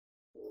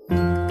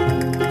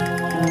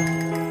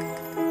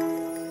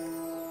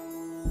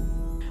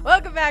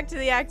Welcome back to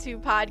the Act 2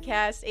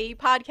 podcast, a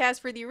podcast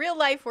for the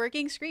real-life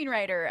working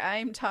screenwriter.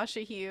 I'm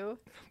Tasha Hugh.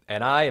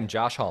 And I am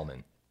Josh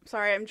Hallman.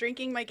 Sorry, I'm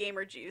drinking my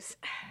gamer juice.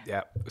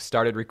 Yeah,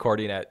 started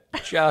recording at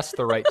just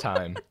the right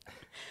time.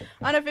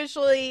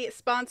 Unofficially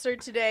sponsored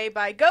today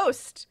by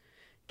Ghost.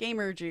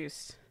 Gamer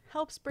juice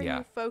helps bring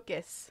you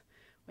focus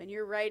when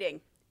you're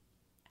writing.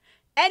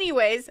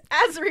 Anyways,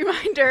 as a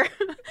reminder,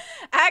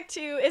 Act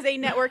 2 is a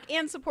network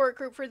and support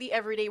group for the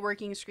everyday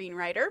working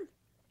screenwriter,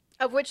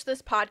 of which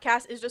this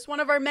podcast is just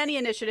one of our many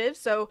initiatives,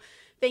 so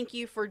thank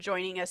you for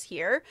joining us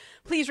here.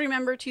 Please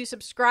remember to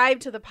subscribe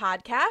to the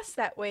podcast.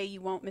 That way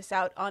you won't miss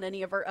out on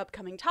any of our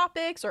upcoming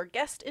topics or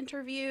guest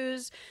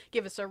interviews.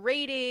 Give us a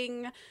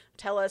rating.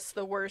 Tell us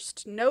the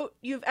worst note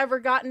you've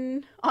ever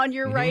gotten on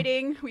your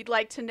writing. We'd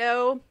like to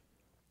know.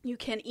 You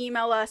can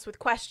email us with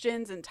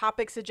questions and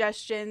topic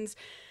suggestions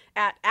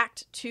at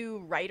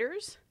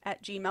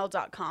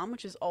act2writers@gmail.com,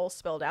 which is all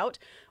spelled out,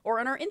 or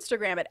on our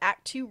Instagram at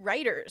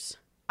act2writers.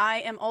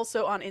 I am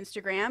also on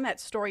Instagram at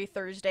Story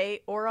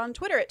Thursday or on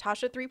Twitter at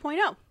Tasha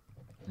 3.0.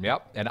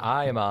 Yep, and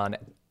I am on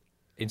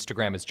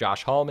Instagram as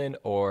Josh Hallman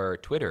or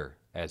Twitter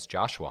as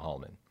Joshua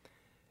Hallman.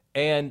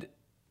 And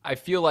I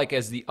feel like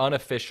as the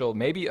unofficial,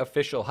 maybe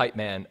official hype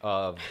man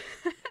of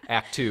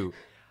Act 2,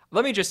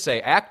 let me just say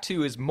Act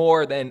 2 is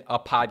more than a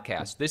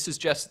podcast. This is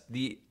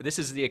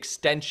the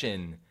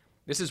extension.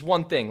 This is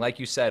one thing, like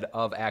you said,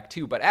 of Act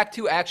 2. But Act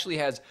 2 actually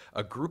has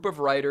a group of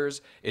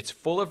writers. It's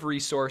full of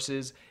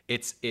resources.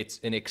 It's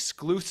an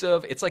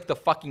exclusive. It's like the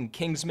fucking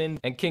Kingsmen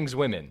and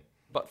Kingswomen,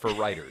 but for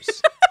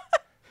writers.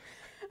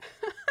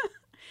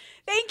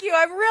 Thank you.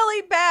 I'm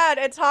really bad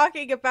at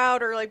talking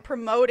about or like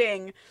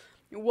promoting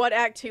what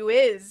Act 2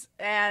 is.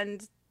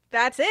 And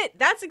that's it.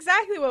 That's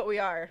exactly what we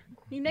are.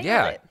 You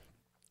nailed it.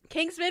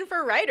 Kingsmen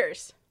for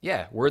writers.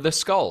 Yeah, we're the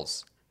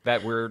skulls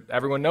that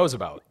everyone knows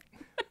about.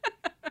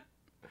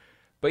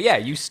 But yeah,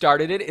 you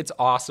started it. It's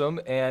awesome,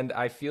 and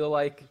I feel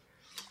like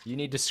you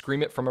need to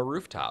scream it from a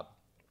rooftop.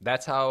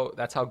 That's how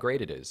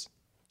great it is.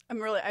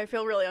 I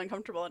feel really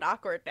uncomfortable and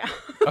awkward now.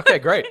 Okay,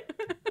 great.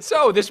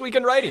 So this week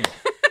in writing,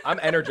 I'm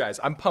energized.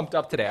 I'm pumped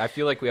up today. I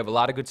feel like we have a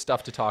lot of good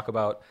stuff to talk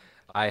about.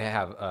 I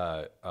have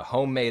a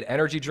homemade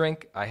energy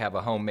drink. I have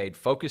a homemade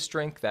focus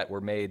drink that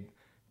were made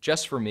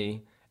just for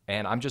me,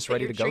 and I'm just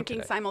ready to go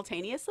drinking today.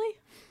 Simultaneously?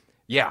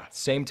 Yeah,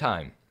 same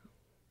time.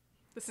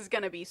 This is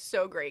going to be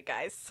so great,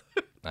 guys.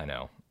 I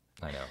know.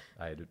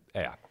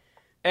 Yeah.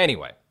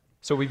 Anyway,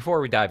 so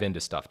before we dive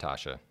into stuff,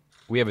 Tasha,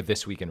 we have a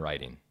This Week in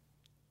Writing.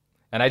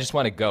 And I just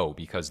want to go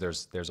because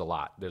there's a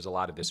lot. There's a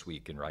lot of This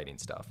Week in Writing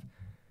stuff.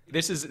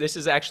 This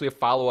is actually a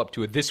follow-up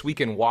to a This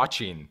Week in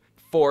Watching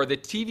for the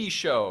TV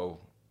show,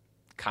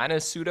 kind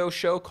of pseudo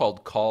show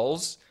called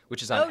Calls,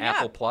 which is on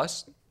Apple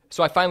Plus.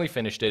 So I finally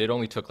finished it. It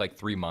only took like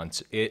 3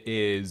 months. It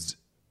is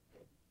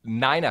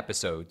 9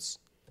 episodes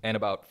and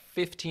about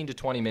 15 to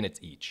 20 minutes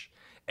each.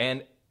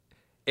 And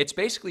it's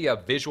basically a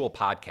visual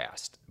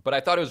podcast, but I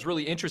thought it was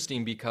really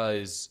interesting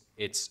because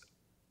it's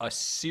a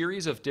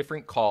series of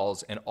different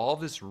calls and all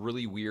this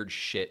really weird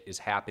shit is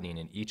happening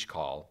in each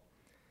call.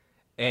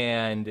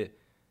 And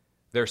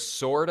they're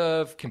sort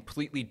of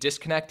completely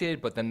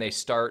disconnected, but then they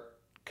start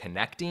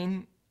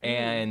connecting.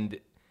 And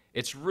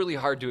it's really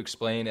hard to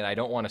explain, and I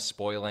don't want to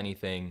spoil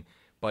anything,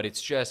 but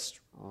it's just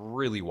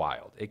really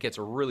wild. It gets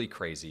really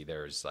crazy.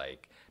 There's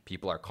like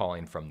people are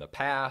calling from the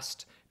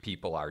past,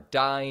 people are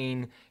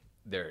dying.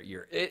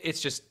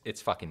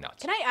 It's fucking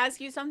nuts. Can I ask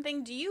you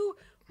something? Do you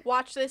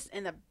watch this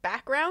in the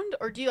background,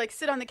 or do you like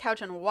sit on the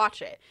couch and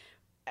watch it?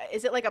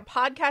 Is it like a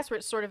podcast where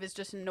it sort of is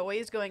just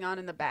noise going on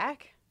in the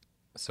back?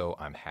 So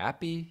I'm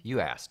happy you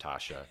asked,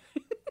 Tasha,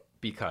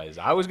 because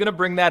I was going to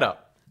bring that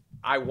up.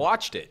 I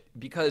watched it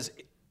because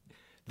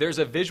there's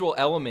a visual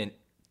element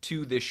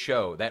to this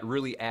show that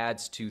really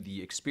adds to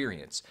the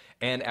experience.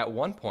 And at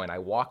one point I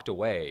walked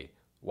away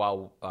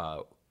while,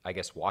 I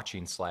guess,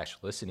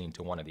 watching/listening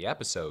to one of the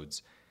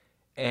episodes,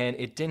 and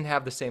it didn't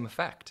have the same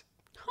effect.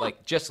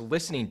 Like, just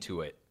listening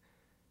to it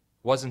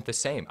wasn't the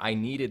same. I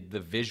needed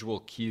the visual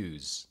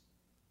cues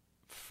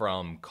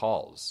from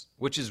Calls,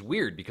 which is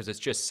weird because it's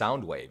just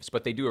sound waves,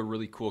 but they do a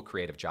really cool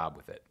creative job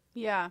with it.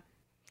 Yeah.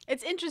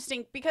 It's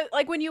interesting because,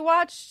 like, when you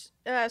watch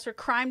sort of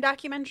crime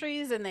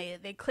documentaries and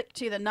they click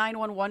to the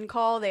 911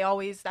 call,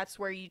 that's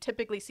where you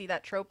typically see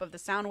that trope of the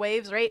sound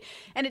waves, right?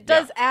 And it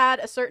does add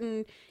a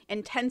certain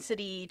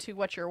intensity to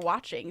what you're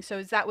watching. So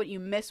is that what you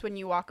miss when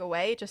you walk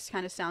away? It just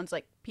kind of sounds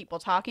like people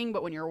talking,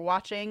 but when you're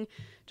watching,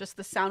 just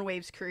the sound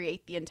waves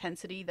create the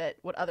intensity that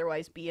would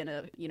otherwise be in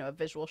a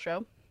visual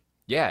show?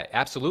 Yeah,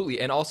 absolutely.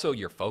 And also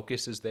your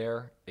focus is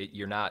there.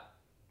 You're not,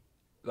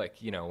 like,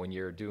 when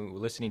you're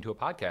listening to a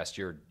podcast,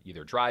 you're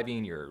either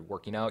driving, you're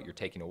working out, you're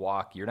taking a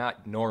walk. You're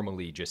not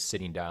normally just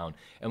sitting down.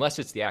 Unless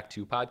it's the Act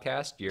 2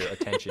 podcast, your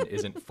attention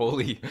isn't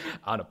fully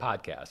on a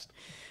podcast.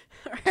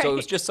 Right. So it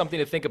was just something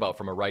to think about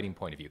from a writing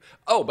point of view.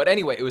 Oh, but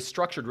anyway, it was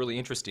structured really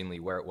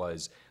interestingly where it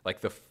was like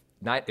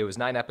it was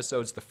 9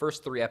 episodes. The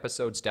first 3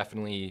 episodes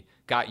definitely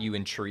got you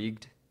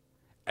intrigued.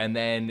 And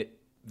then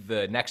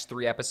the next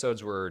 3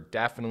 episodes were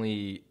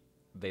definitely,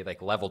 they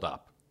like leveled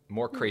up.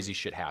 more crazy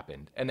shit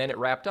happened, and then it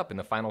wrapped up in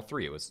the final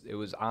 3. It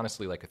was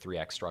honestly like a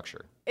 3-act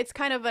structure. It's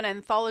kind of an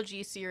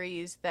anthology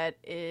series that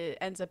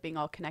ends up being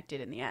all connected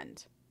in the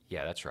end.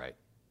 Yeah, that's right.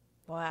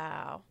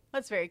 Wow,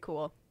 that's very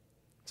cool.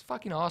 It's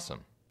fucking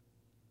awesome.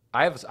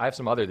 I have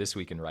some other This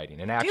Week in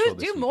Writing. An actual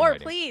do more,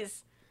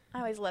 please. I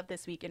always love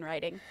This Week in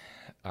Writing.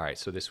 All right,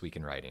 so This Week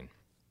in Writing.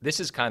 This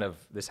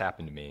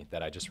happened to me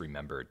that I just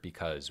remembered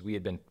because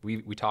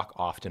we talk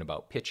often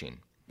about pitching.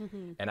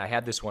 Mm-hmm. And I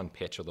had this one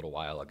pitch a little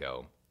while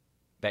ago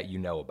that you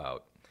know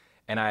about.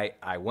 And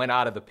I went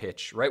out of the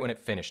pitch right when it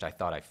finished. I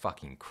thought I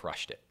fucking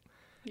crushed it.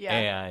 Yeah.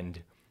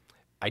 And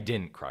I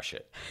didn't crush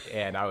it.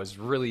 And I was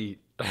really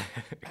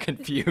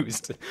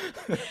confused.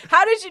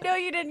 How did you know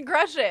you didn't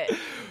crush it?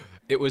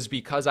 It was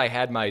because I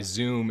had my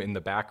Zoom in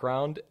the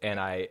background and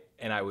I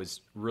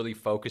was really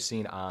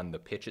focusing on the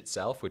pitch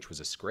itself, which was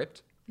a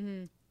script.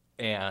 Mm.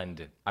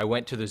 And I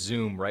went to the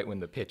Zoom right when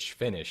the pitch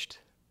finished.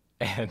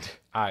 And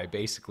I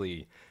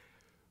basically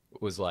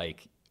was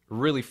like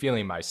really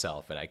feeling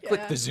myself. And I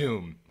clicked the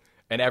Zoom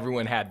and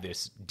everyone had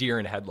this deer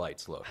in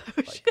headlights look.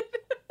 Like,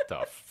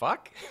 the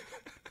fuck?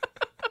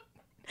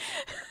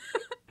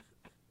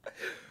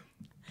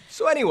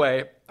 So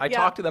anyway, I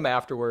talked to them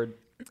afterward.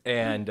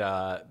 And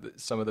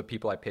some of the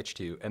people I pitched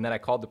to, and then I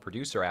called the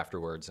producer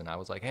afterwards, and I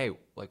was like, "Hey,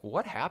 like,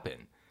 what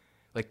happened?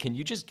 Like, can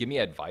you just give me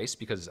advice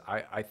because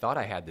I thought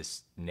I had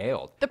this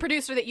nailed." The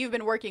producer that you've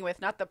been working with,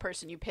 not the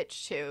person you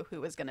pitched to,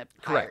 who was going to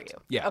hire you.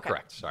 Yeah, okay.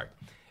 Correct. Sorry.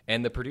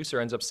 And the producer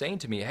ends up saying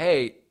to me,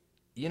 "Hey,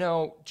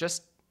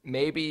 just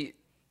maybe,"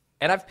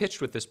 and I've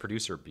pitched with this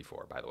producer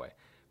before, by the way,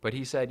 but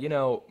he said,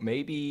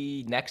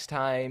 maybe next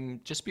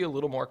time just be a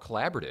little more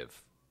collaborative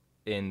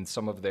in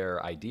some of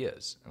their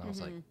ideas, and I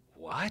was like,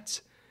 "What?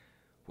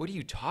 What are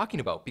you talking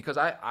about?" Because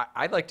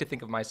I like to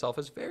think of myself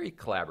as very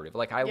collaborative.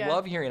 Like, I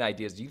love hearing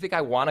ideas. Do you think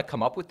I want to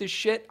come up with this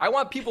shit? I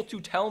want people to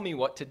tell me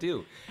what to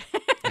do.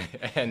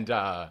 And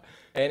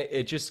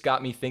it just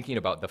got me thinking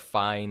about the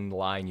fine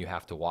line you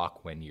have to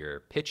walk when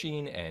you're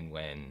pitching and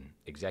when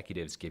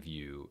executives give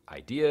you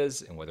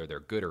ideas and whether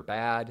they're good or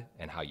bad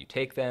and how you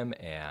take them.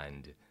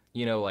 And,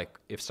 like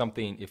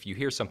if you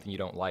hear something you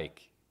don't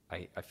like,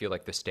 I feel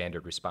like the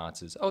standard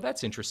response is, "Oh,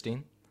 that's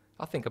interesting.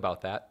 I'll think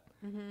about that."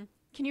 Mm-hmm.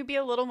 Can you be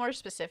a little more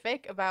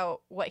specific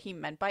about what he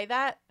meant by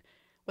that?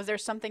 Was there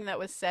something that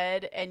was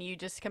said and you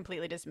just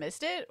completely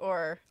dismissed it,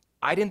 or?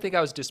 I didn't think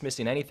I was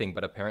dismissing anything,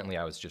 but apparently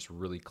I was just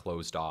really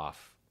closed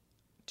off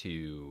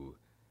to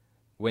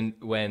when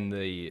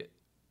the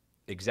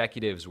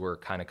executives were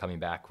kind of coming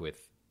back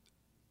with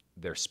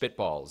their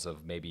spitballs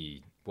of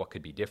maybe what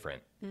could be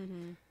different.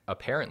 Mm-hmm.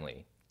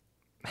 Apparently,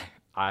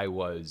 I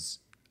was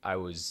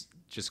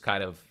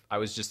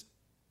just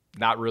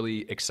not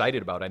really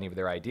excited about any of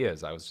their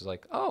ideas. I was just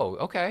like, "Oh,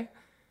 okay,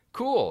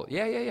 cool,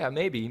 yeah,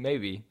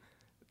 maybe,"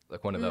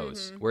 like one of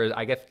those. Whereas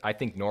I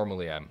think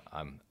normally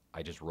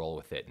I just roll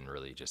with it and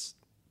really just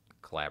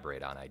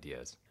collaborate on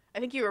ideas.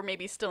 I think you were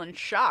maybe still in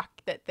shock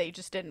that they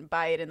just didn't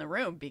buy it in the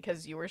room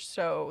because you were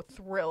so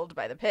thrilled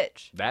by the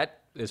pitch.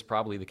 That is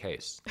probably the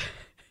case.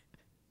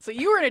 So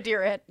you were a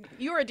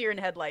deer in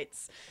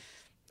headlights.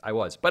 I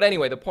was, but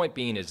anyway, the point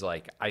being is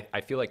like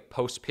I feel like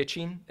post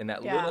pitching and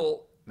that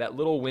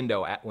little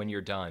window when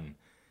you're done,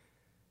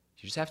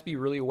 you just have to be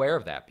really aware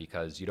of that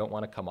because you don't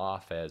want to come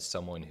off as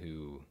someone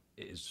who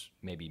is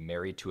maybe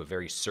married to a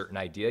very certain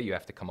idea. You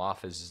have to come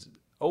off as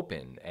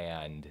open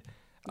and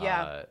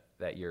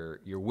that you're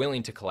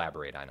willing to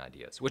collaborate on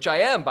ideas, which I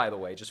am, by the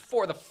way, just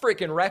for the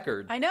freaking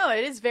record. I know,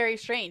 it is very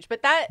strange,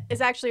 but that is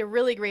actually a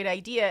really great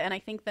idea, and I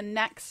think the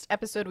next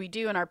episode we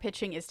do in our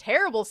Pitching is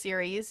Terrible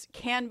series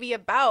can be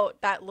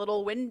about that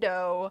little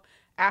window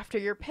after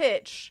your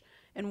pitch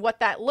and what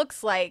that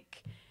looks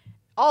like,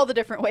 all the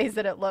different ways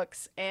that it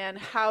looks, and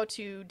how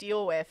to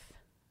deal with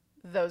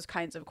those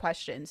kinds of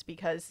questions.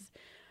 Because,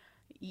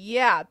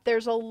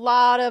 there's a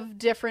lot of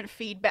different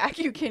feedback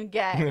you can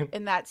get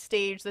in that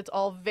stage that's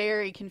all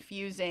very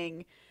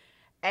confusing.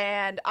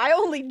 And I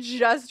only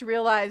just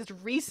realized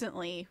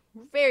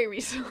very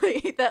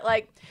recently, that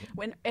like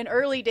when in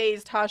early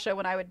days, Tasha,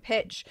 when I would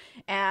pitch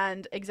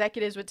and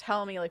executives would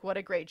tell me like what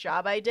a great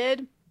job I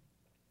did,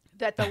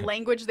 that the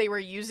language they were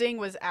using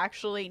was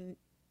actually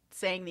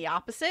saying the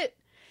opposite.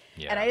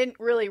 Yeah. And I didn't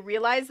really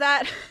realize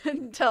that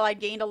until I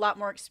gained a lot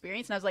more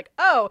experience. And I was like,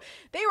 oh,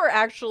 they were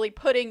actually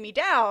putting me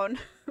down,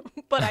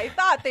 but I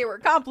thought they were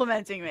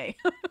complimenting me.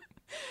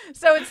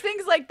 So it's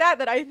things like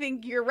that I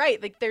think you're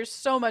right. Like there's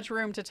so much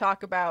room to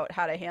talk about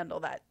how to handle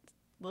that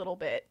little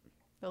bit.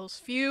 Those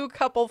few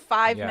couple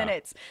 5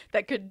 minutes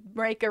that could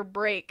make or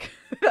break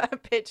a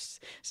pitch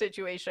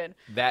situation.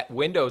 That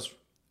windows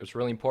is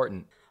really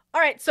important. All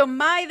right, so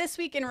my This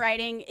Week in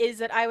Writing is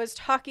that I was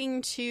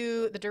talking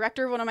to the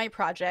director of one of my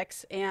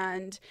projects,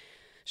 and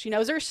she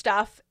knows her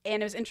stuff,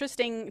 and it was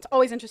interesting. It's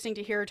always interesting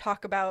to hear her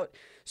talk about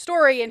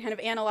story and kind of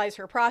analyze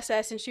her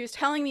process, and she was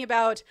telling me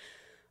about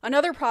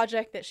another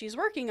project that she's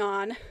working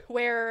on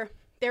where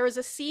there was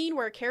a scene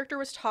where a character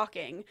was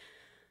talking,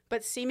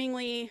 but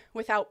seemingly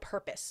without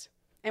purpose.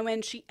 And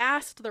when she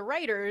asked the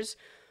writers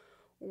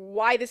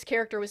why this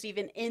character was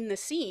even in the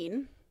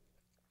scene,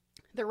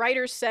 the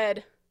writers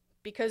said,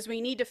 because we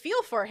need to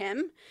feel for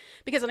him,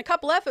 because in a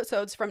couple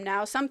episodes from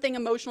now, something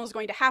emotional is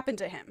going to happen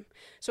to him.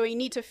 So we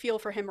need to feel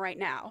for him right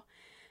now.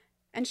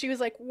 And she was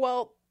like,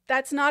 well,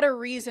 that's not a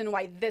reason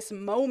why this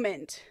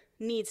moment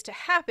needs to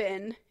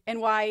happen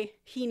and why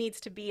he needs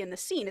to be in the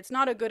scene. It's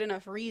not a good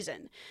enough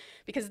reason,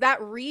 because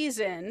that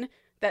reason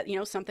that, you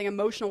know, something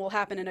emotional will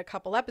happen in a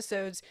couple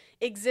episodes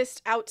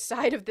exists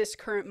outside of this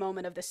current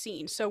moment of the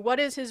scene. So what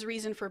is his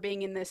reason for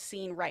being in this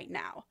scene right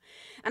now?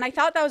 And I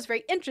thought that was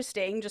very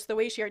interesting, just the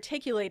way she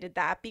articulated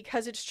that,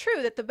 because it's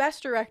true that the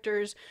best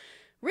directors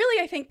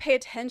really, I think, pay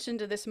attention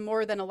to this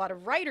more than a lot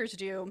of writers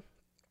do,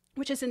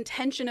 which is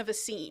intention of a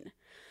scene,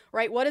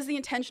 right? What is the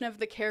intention of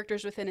the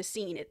characters within a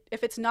scene?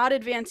 If it's not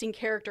advancing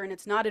character and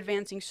it's not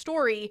advancing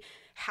story,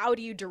 how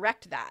do you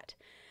direct that?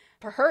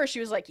 For her, she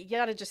was like, you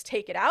gotta just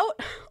take it out,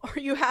 or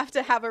you have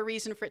to have a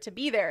reason for it to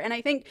be there. And I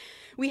think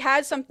we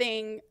had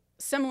something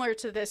similar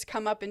to this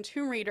come up in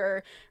Tomb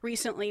Raider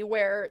recently,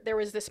 where there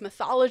was this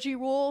mythology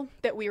rule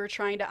that we were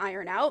trying to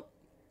iron out.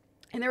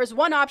 And there was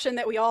one option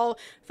that we all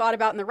thought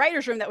about in the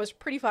writer's room that was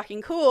pretty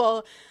fucking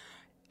cool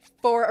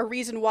for a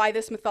reason why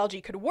this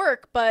mythology could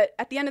work. But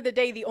at the end of the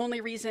day, the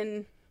only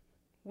reason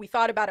we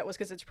thought about it was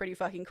because it's pretty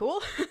fucking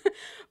cool.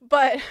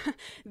 But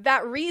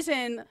that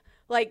reason,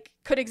 like,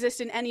 could exist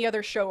in any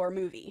other show or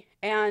movie.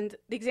 And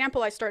the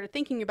example I started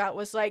thinking about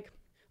was, like,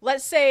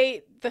 let's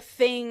say the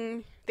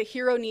thing the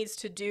hero needs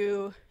to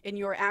do in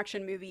your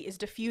action movie is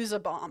defuse a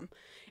bomb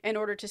in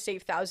order to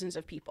save thousands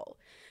of people.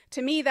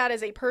 To me, that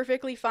is a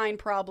perfectly fine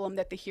problem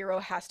that the hero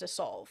has to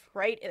solve,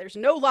 right? There's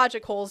no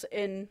logic holes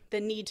in the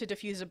need to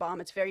defuse a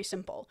bomb. It's very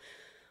simple.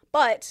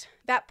 But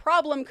that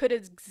problem could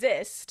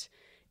exist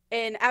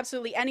in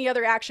absolutely any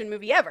other action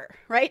movie ever,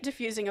 right?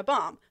 Defusing a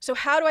bomb. So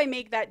how do I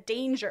make that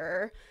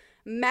danger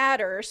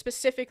matter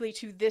specifically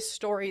to this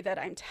story that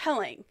I'm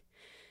telling?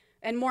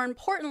 And more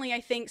importantly,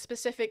 I think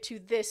specific to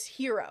this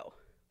hero,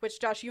 which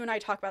Josh, you and I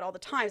talk about all the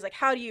time, is like,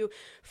 how do you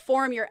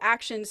form your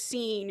action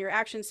scene, your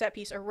action set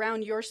piece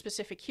around your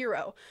specific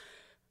hero?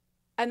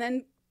 And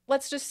then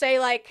let's just say,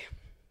 like,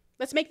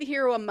 let's make the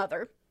hero a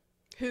mother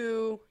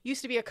who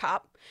used to be a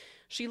cop.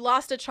 She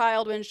lost a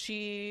child when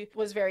she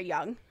was very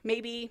young.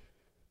 Maybe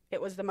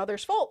it was the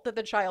mother's fault that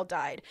the child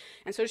died.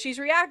 And so she's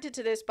reacted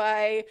to this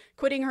by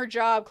quitting her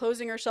job,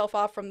 closing herself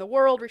off from the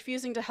world,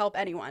 refusing to help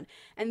anyone.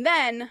 And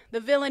then the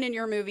villain in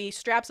your movie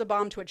straps a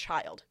bomb to a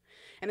child.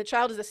 And the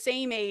child is the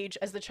same age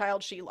as the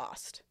child she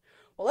lost.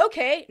 Well,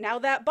 okay, now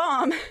that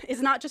bomb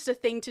is not just a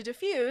thing to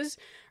defuse,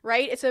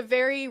 right? It's a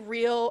very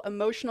real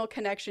emotional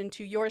connection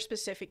to your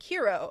specific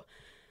hero.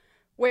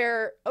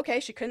 Where,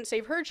 okay, she couldn't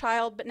save her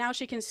child, but now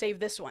she can save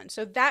this one.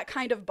 So that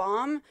kind of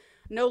bomb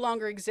no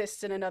longer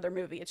exists in another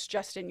movie. It's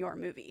just in your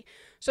movie.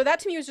 So that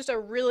to me was just a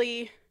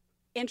really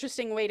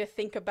interesting way to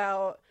think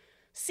about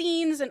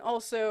scenes, and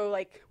also,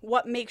 like,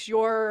 what makes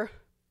your,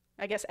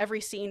 I guess, every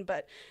scene,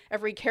 but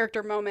every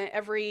character moment,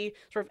 every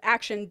sort of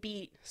action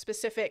beat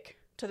specific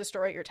to the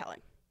story you're telling.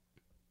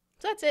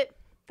 So that's it.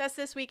 That's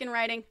this week in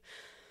writing.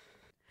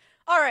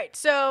 All right,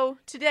 so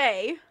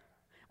today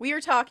we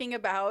are talking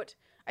about,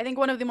 I think,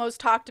 one of the most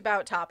talked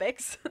about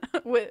topics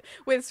with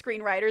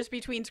screenwriters,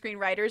 between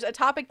screenwriters, a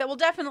topic that will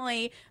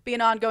definitely be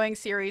an ongoing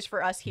series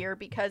for us here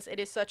because it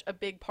is such a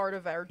big part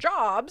of our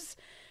jobs,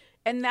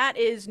 and that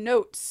is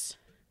notes.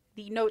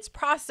 The notes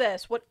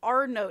process. What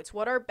are notes?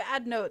 What are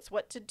bad notes?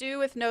 What to do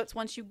with notes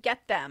once you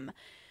get them?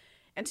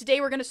 And today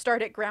we're going to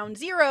start at ground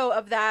zero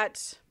of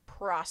that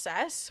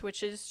process,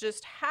 which is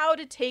just how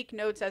to take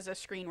notes as a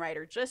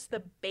screenwriter, just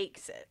the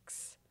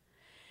basics.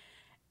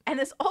 And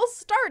this all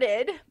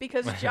started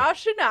because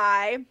Josh and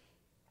I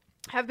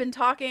have been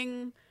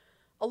talking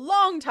a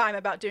long time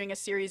about doing a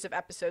series of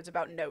episodes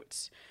about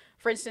notes.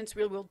 For instance,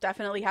 we will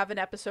definitely have an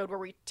episode where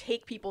we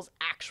take people's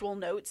actual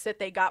notes that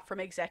they got from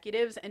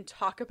executives and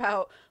talk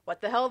about what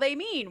the hell they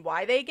mean,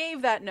 why they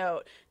gave that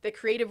note, the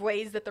creative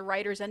ways that the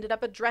writers ended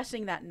up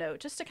addressing that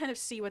note, just to kind of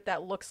see what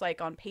that looks like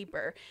on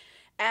paper.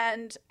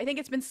 And I think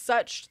it's been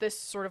such this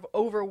sort of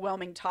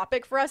overwhelming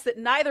topic for us that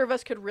neither of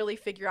us could really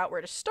figure out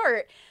where to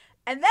start.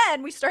 And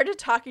then we started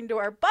talking to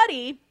our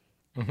buddy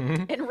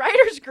in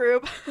writers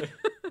group,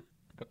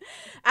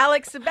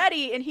 Alex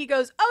Sabetti, and he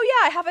goes, oh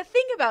yeah, I have a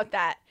thing about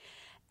that.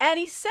 And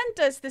he sent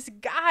us this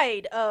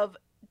guide of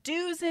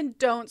do's and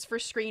don'ts for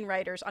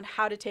screenwriters on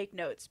how to take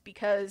notes,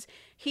 because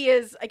he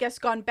has, I guess,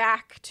 gone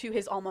back to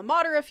his alma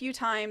mater a few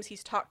times.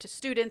 He's talked to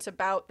students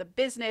about the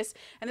business,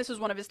 and this was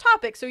one of his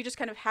topics, so he just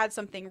kind of had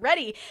something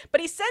ready.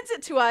 But he sends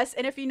it to us,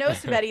 and if you know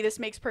Sabetti, this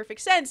makes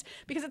perfect sense,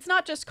 because it's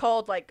not just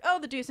called, like, oh,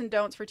 the do's and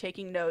don'ts for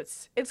taking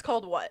notes. It's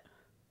called what?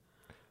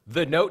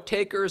 The Note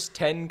Taker's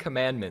 10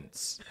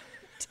 Commandments.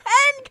 10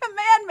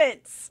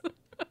 Commandments!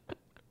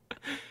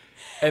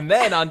 And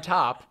then on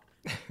top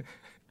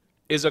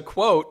is a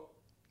quote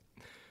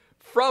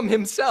from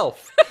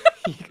himself.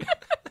 And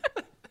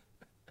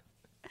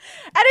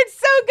it's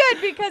so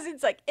good because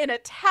it's like in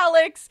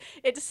italics,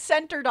 it's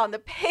centered on the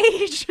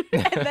page,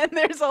 and then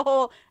there's a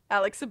whole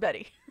Alex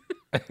Sabetti.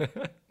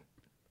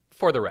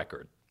 For the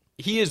record,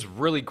 he is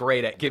really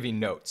great at giving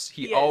notes.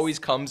 He always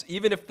comes,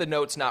 even if the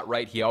note's not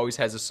right, he always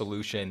has a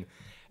solution.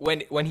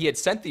 When he had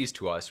sent these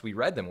to us, we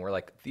read them. We're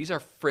like, these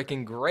are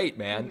freaking great,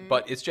 man. Mm-hmm.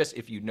 But it's just,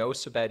 if you know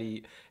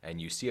Sabeti and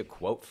you see a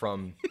quote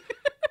from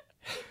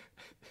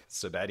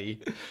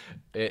Sabeti,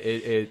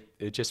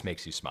 it just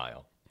makes you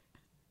smile.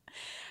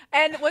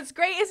 And what's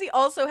great is he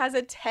also has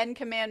a 10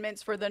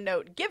 commandments for the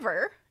note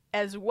giver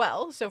as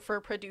well. So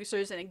for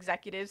producers and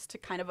executives to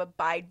kind of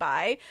abide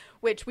by,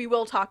 which we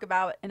will talk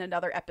about in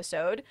another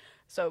episode.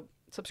 So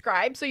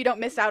subscribe so you don't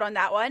miss out on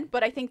that one.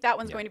 But I think that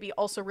one's going to be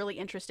also really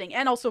interesting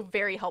and also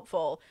very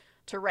helpful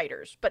to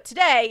writers. But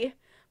today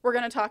we're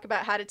going to talk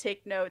about how to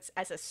take notes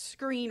as a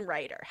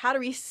screenwriter, how to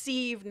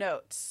receive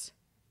notes.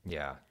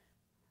 Yeah.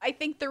 I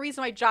think the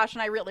reason why Josh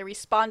and I really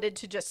responded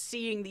to just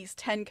seeing these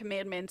 10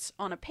 commandments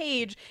on a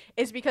page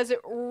is because it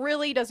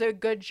really does a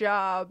good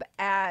job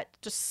at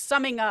just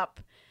summing up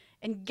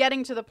and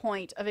getting to the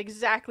point of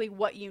exactly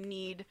what you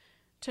need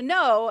to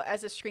know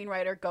as a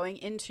screenwriter going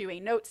into a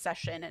note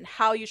session and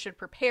how you should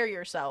prepare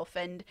yourself.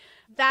 And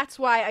that's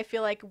why I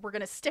feel like we're going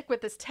to stick with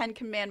this 10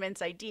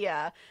 commandments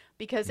idea,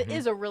 because it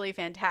is a really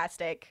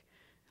fantastic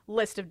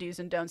list of do's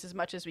and don'ts, as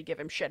much as we give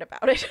him shit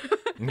about it.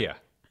 Yeah.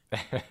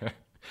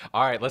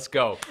 All right, let's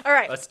go. All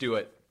right. Let's do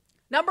it.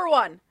 Number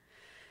 1,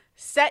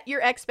 set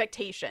your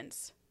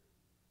expectations.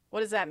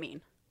 What does that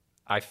mean?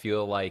 I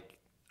feel like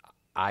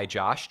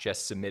Josh,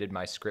 just submitted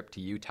my script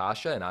to you,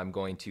 Tasha, and I'm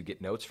going to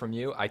get notes from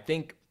you. I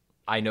think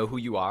I know who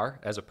you are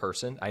as a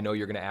person. I know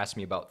you're going to ask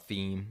me about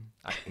theme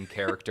and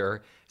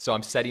character. So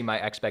I'm setting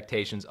my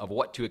expectations of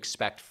what to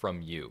expect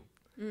from you.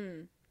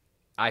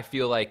 I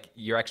feel like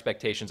your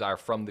expectations are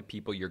from the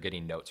people you're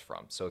getting notes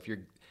from. So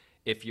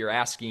if you're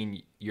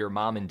asking your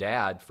mom and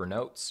dad for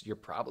notes, you're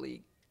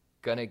probably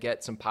going to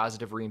get some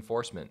positive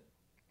reinforcement.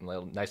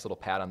 A nice little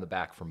pat on the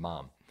back from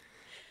mom.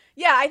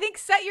 Yeah, I think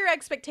set your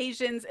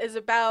expectations is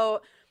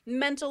about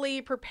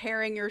mentally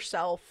preparing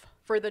yourself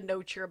for the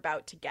note you're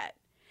about to get.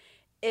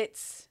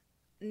 It's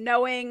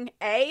knowing,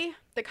 A,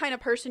 the kind of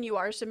person you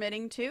are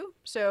submitting to.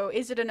 So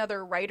is it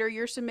another writer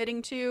you're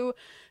submitting to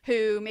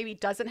who maybe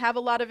doesn't have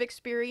a lot of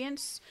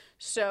experience?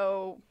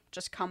 So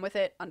just come with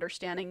it,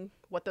 understanding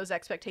what those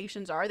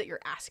expectations are that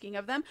you're asking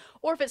of them.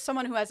 Or if it's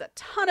someone who has a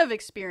ton of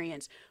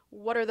experience,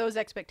 what are those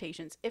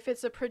expectations? If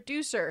it's a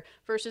producer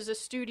versus a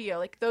studio,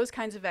 like those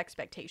kinds of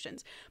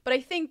expectations. But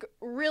I think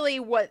really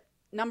what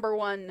number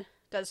 1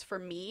 does for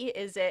me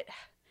is it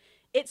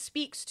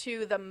speaks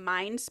to the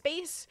mind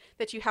space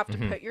that you have to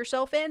put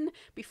yourself in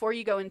before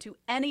you go into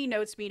any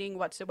notes meeting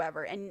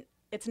whatsoever. And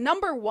it's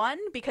number 1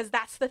 because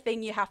that's the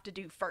thing you have to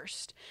do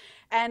first.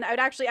 And I would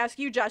actually ask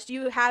you, Josh, do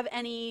you have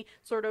any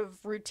sort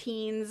of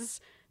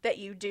routines that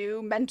you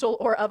do, mental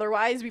or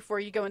otherwise, before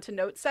you go into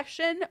notes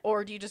session?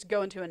 Or do you just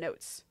go into a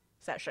notes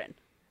session?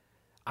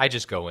 I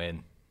just go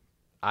in.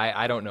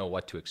 I don't know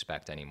what to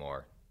expect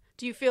anymore.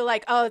 Do you feel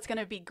like, oh, it's going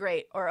to be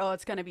great, or oh,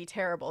 it's going to be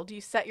terrible? Do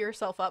you set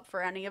yourself up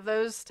for any of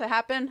those to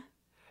happen?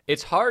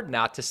 It's hard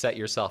not to set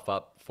yourself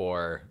up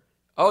for,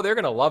 oh, they're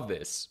going to love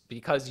this,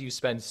 because you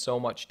spend so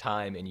much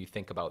time and you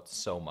think about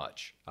so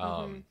much.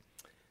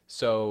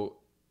 So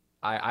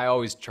I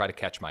always try to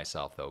catch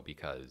myself, though,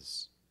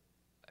 because,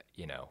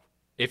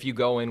 if you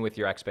go in with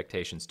your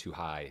expectations too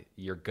high,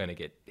 you're going to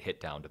get hit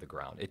down to the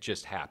ground. It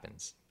just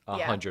happens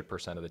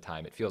 100% of the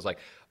time. It feels like,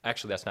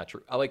 actually, that's not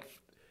true.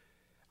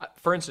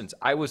 For instance,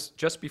 I was,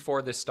 just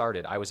before this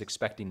started, I was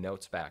expecting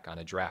notes back on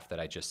a draft that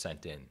I just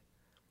sent in.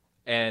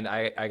 And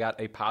I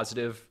got a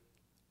positive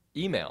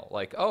email,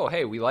 like, oh,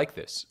 hey, we like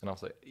this. And I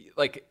was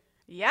like...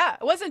 Yeah,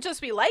 it wasn't just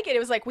we like it. It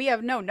was like, we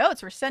have no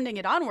notes. We're sending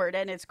it onward,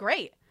 and it's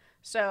great.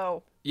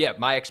 So... Yeah,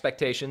 my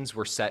expectations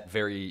were set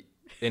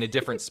in a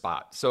different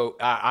spot. So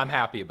I'm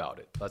happy about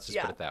it. Let's just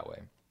put it that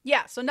way.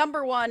 Yeah, so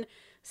number 1,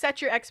 set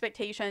your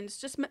expectations.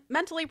 Just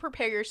mentally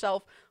prepare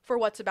yourself for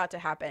what's about to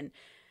happen.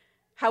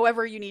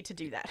 However you need to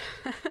do that.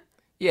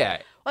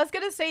 Yeah. Well, I was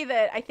going to say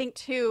that I think,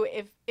 too,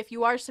 if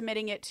you are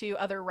submitting it to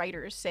other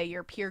writers, say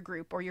your peer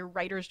group or your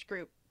writers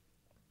group,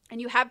 and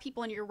you have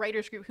people in your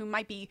writers group who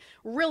might be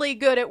really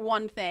good at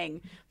one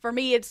thing. For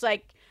me, it's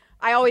like,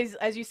 I always,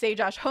 as you say,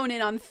 Josh, hone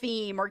in on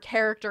theme or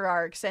character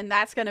arcs, and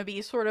that's going to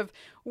be sort of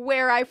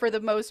where I, for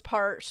the most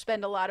part,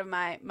 spend a lot of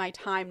my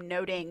time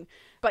noting.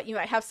 But,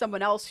 I have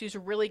someone else who's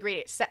really great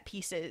at set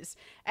pieces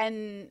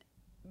and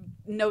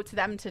notes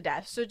them to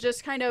death. So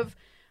just kind of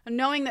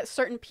knowing that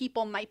certain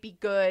people might be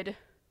good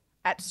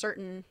at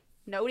certain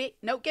note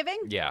giving,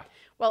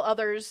 while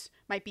others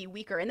might be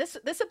weaker. And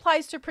this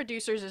applies to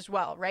producers as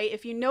well, right?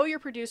 If you know your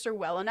producer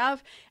well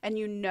enough and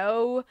you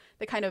know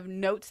the kind of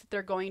notes that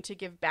they're going to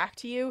give back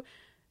to you,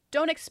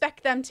 don't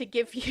expect them to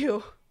give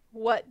you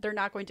what they're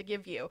not going to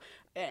give you.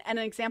 And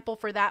an example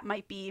for that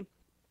might be,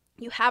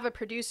 you have a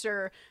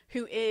producer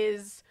who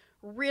is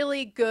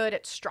really good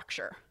at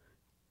structure,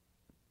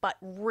 but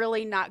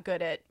really not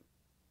good at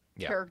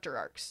character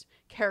arcs,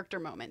 character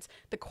moments,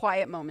 the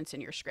quiet moments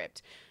in your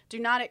script. Do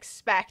not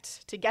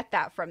expect to get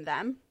that from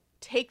them.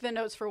 Take the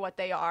notes for what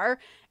they are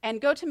and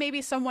go to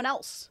maybe someone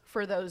else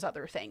for those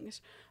other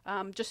things.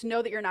 Just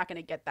know that you're not going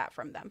to get that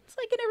from them. It's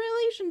like in a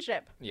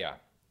relationship. Yeah.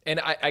 And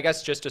I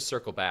guess just to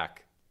circle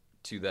back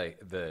to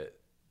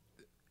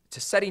to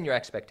setting your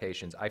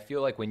expectations, I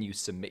feel like when you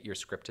submit your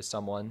script to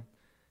someone,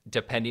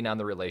 depending on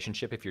the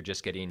relationship, if you're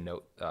just getting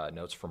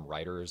notes from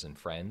writers and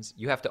friends,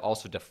 you have to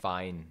also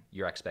define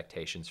your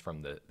expectations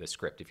from the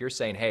script. If you're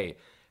saying, hey,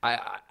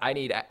 I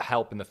need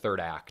help in the third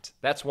act,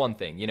 that's one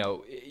thing. You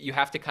know, you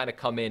have to kind of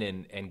come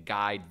in and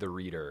guide the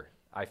reader,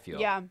 I feel.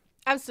 Yeah.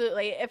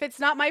 Absolutely. If it's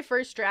not my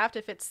first draft,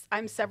 if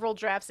I'm several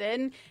drafts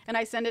in and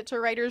I send it to a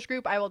writer's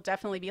group, I will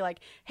definitely be like,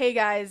 hey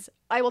guys,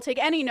 I will take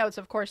any notes,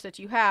 of course, that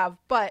you have,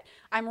 but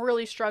I'm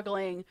really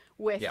struggling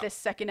with this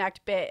second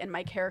act bit and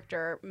my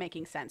character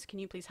making sense. Can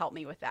you please help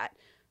me with that?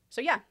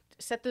 So yeah,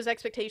 set those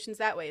expectations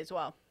that way as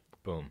well.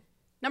 Boom.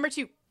 Number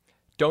 2.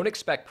 Don't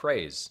expect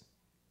praise,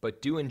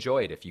 but do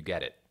enjoy it if you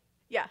get it.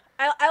 Yeah,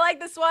 I like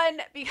this one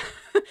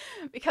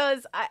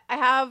because I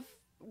have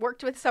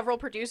worked with several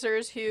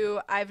producers who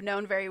I've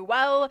known very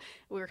well.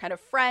 We were kind of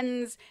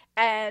friends,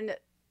 and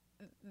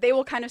they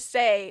will kind of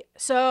say,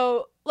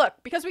 so look,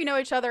 because we know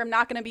each other, I'm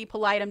not going to be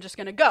polite. I'm just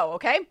going to go.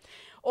 Okay.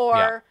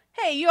 Or,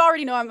 hey, you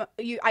already know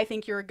I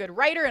think you're a good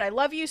writer and I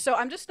love you. So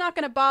I'm just not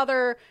going to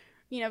bother,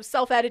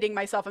 self-editing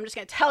myself. I'm just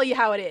going to tell you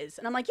how it is.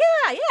 And I'm like,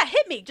 yeah,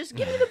 hit me. Just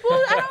give me the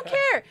bullet. I don't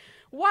care.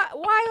 Why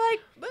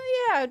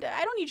I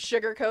don't need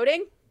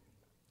sugarcoating.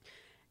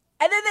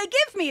 And then they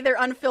give me their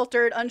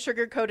unfiltered,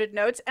 unsugar-coated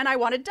notes, and I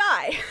want to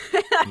die.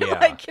 I'm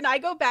like, can I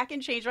go back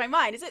and change my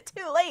mind? Is it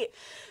too late?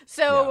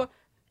 So,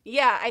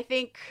 I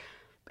think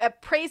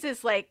praise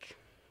is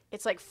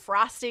it's like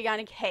frosting on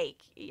a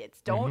cake.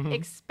 It's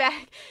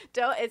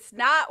it's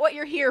not what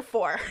you're here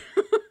for.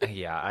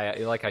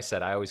 Like I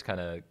said, I always kind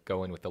of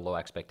go in with the low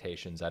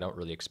expectations. I don't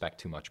really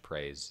expect too much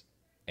praise.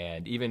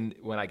 And even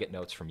when I get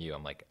notes from you,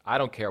 I'm like, I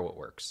don't care what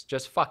works.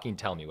 Just fucking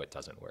tell me what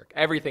doesn't work.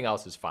 Everything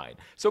else is fine.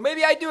 So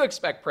maybe I do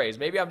expect praise.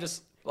 Maybe I'm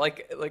just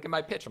like in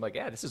my pitch, I'm like,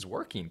 yeah, this is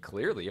working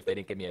clearly if they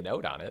didn't give me a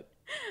note on it.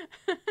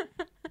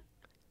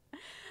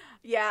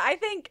 Yeah, I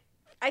think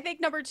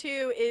number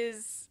 2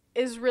 is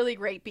really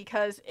great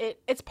because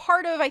it's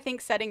part of, I think,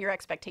 setting your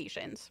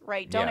expectations,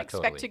 right? Don't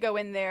expect to go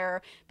in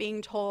there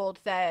being told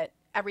that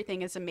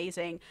everything is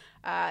amazing.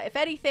 If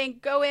anything,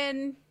 go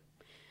in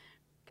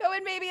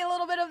maybe a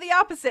little bit of the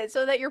opposite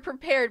so that you're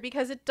prepared,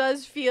 because it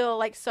does feel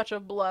like such a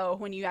blow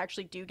when you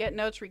actually do get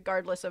notes,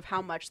 regardless of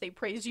how much they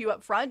praise you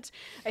up front.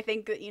 I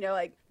think that,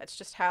 that's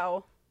just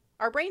how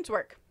our brains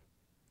work.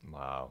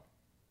 Wow.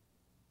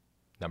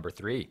 Number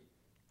 3.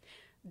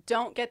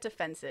 Don't get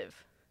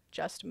defensive.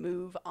 Just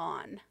move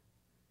on.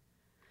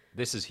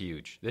 This is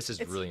huge. It's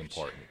really huge.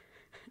 Important.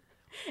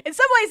 In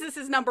some ways, this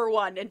is number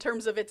 1 in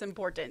terms of its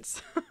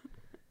importance.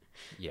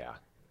 Yeah.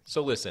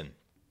 So listen,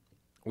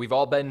 we've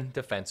all been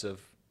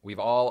defensive. We've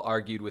all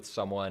argued with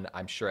someone,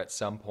 I'm sure at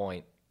some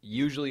point,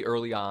 usually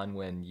early on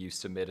when you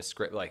submit a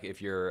script. Like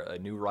if you're a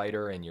new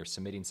writer and you're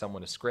submitting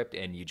someone a script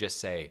and you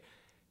just say,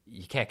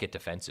 you can't get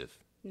defensive.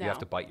 No. You have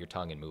to bite your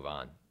tongue and move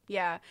on.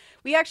 Yeah.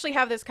 We actually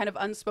have this kind of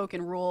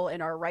unspoken rule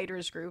in our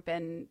writers group,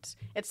 and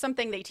it's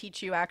something they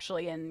teach you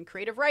actually in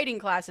creative writing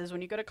classes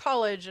when you go to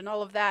college and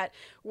all of that,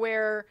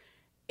 where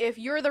if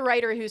you're the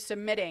writer who's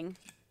submitting,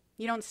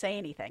 you don't say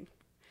anything.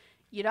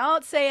 You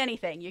don't say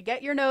anything. You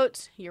get your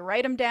notes, you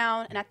write them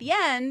down, and at the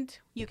end,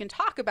 you can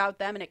talk about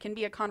them, and it can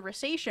be a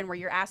conversation where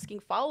you're asking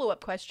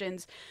follow-up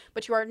questions,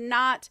 but you are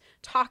not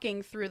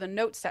talking through the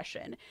note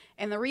session.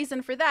 And the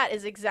reason for that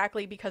is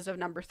exactly because of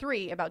number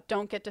 3, about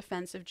don't get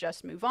defensive,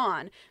 just move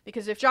on.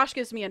 Because if Josh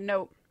gives me a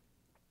note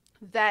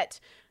that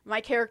my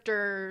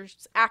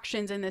character's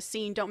actions in this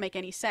scene don't make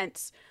any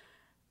sense,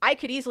 I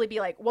could easily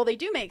be like, well, they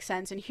do make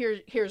sense, and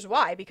here's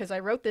why, because I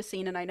wrote this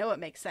scene and I know it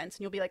makes sense.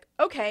 And you'll be like,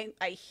 okay,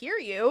 I hear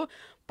you,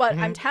 but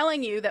I'm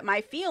telling you that my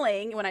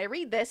feeling when I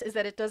read this is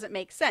that it doesn't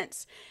make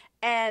sense.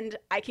 And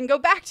I can go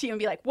back to you and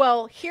be like,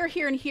 well, here,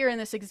 and here in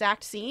this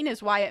exact scene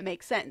is why it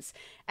makes sense.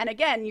 And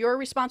again, your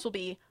response will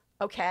be,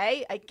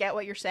 okay, I get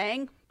what you're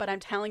saying, but I'm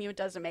telling you it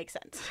doesn't make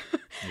sense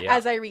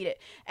as I read it.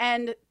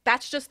 And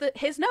that's just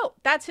his note.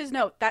 That's his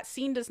note. That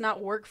scene does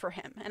not work for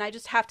him. And I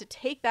just have to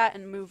take that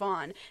and move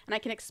on. And I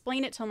can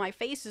explain it till my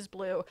face is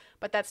blue,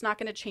 but that's not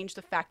going to change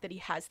the fact that he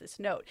has this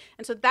note.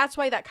 And so that's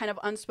why that kind of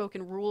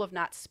unspoken rule of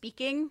not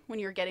speaking when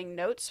you're getting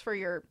notes for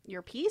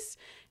your piece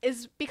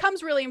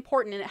becomes really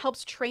important. And it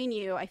helps train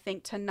you, I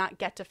think, to not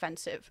get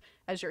defensive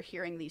as you're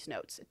hearing these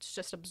notes. It's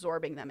just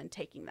absorbing them and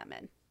taking them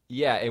in.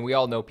 Yeah, and we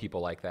all know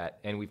people like that,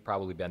 and we've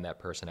probably been that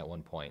person at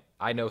one point.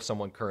 I know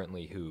someone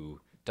currently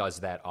who does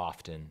that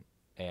often,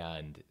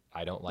 and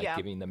I don't like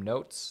giving them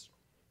notes.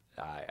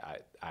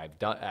 I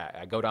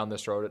go down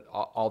this road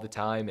all the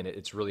time, and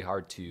it's really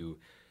hard to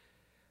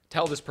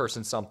tell this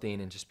person something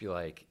and just be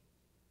like,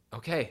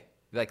 okay,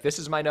 like this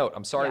is my note.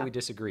 I'm sorry we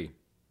disagree.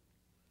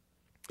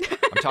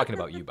 I'm talking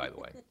about you, by the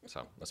way.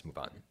 So let's move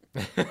on.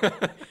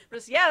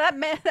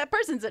 That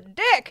person's a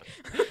dick.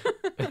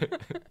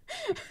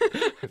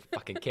 I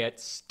fucking can't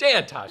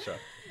stand Tasha.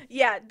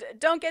 Yeah,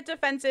 don't get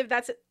defensive.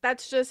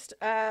 That's just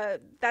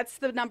that's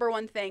the number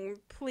 1 thing.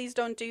 Please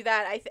don't do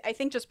that. I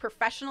think just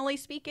professionally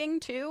speaking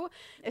too,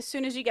 as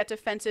soon as you get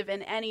defensive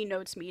in any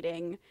notes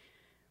meeting,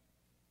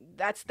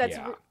 that's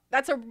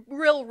That's a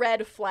real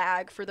red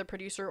flag for the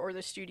producer or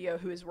the studio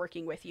who is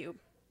working with you.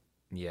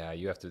 Yeah,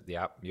 you have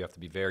to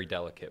be very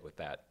delicate with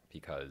that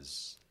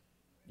because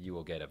you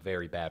will get a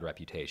very bad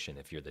reputation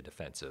if you're the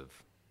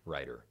defensive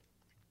writer.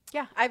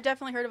 Yeah, I've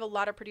definitely heard of a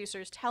lot of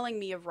producers telling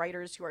me of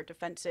writers who are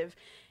defensive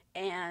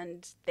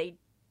and they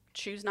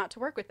choose not to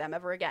work with them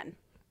ever again.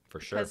 For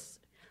sure. Because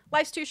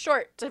life's too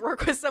short to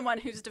work with someone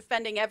who's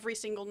defending every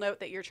single note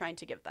that you're trying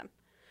to give them.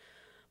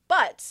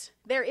 But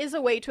there is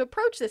a way to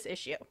approach this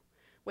issue,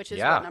 which is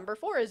what number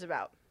 4 is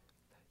about.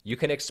 You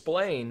can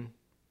explain,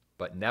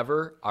 but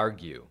never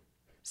argue.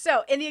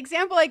 So in the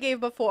example I gave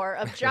before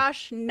of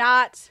Josh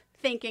not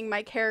thinking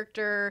my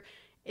character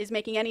is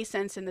making any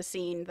sense in the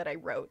scene that I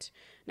wrote.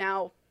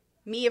 Now,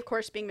 me, of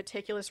course, being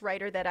meticulous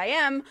writer that I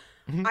am,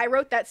 I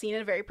wrote that scene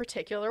in a very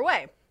particular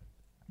way.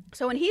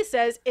 So when he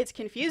says, it's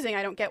confusing,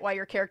 I don't get why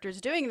your character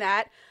is doing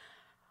that,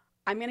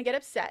 I'm going to get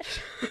upset.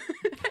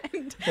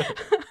 And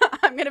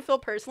I'm going to feel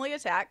personally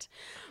attacked.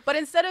 But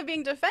instead of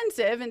being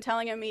defensive and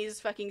telling him he's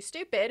fucking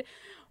stupid,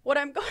 what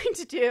I'm going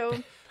to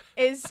do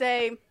is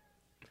say,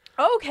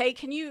 okay,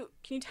 can you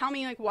tell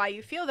me like why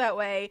you feel that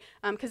way?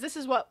 Because this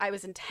is what I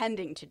was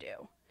intending to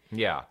do.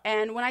 Yeah.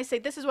 And when I say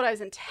this is what I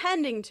was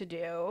intending to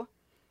do,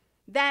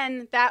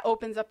 then that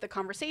opens up the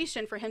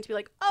conversation for him to be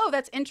like, oh,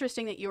 that's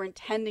interesting that you were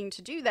intending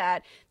to do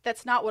that.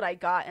 That's not what I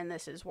got, and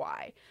this is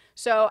why.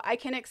 So I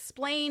can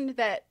explain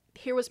that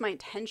here was my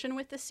intention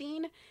with the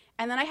scene,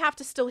 and then I have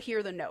to still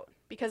hear the note,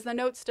 because the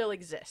note still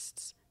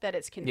exists, that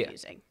it's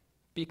confusing.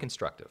 Yeah. Be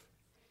constructive.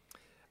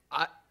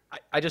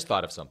 I just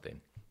thought of something.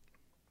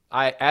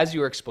 As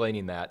you were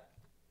explaining that,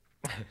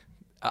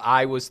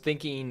 I was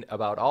thinking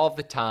about all of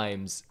the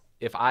times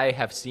if I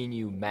have seen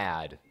you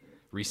mad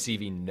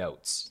receiving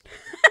notes.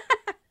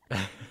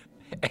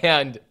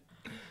 And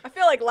I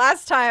feel like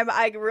last time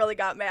I really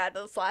got mad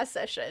this last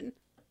session.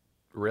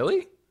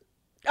 Really?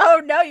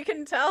 Oh, no, you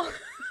couldn't tell.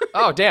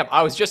 Oh, damn.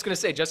 I was just going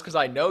to say, just because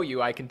I know you,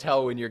 I can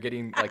tell when you're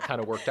getting like kind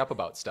of worked up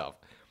about stuff.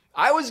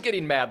 I was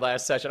getting mad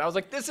last session. I was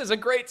like, this is a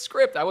great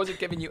script. I wasn't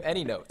giving you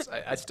any notes.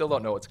 I still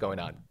don't know what's going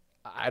on.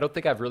 I don't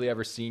think I've really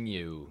ever seen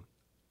you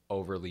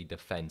overly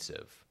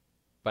defensive.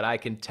 But I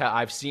can tell,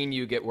 I've seen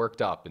you get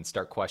worked up and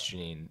start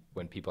questioning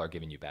when people are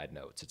giving you bad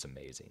notes. It's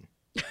amazing.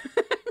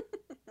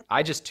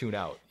 I just tune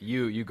out.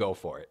 You go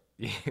for it.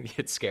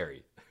 It's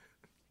scary.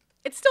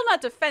 It's still not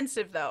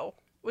defensive, though.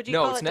 Would you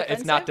call it defensive?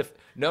 It's not.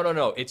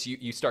 No. It's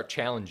you start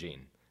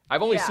challenging.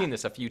 I've only seen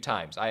this a few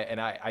times.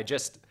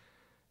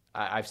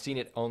 I've seen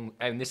it on,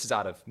 and this is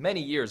out of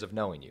many years of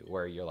knowing you,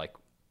 where you're like,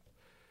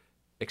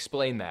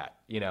 explain that,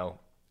 and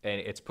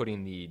it's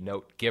putting the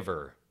note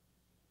giver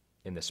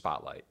in the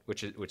spotlight,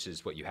 which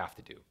is what you have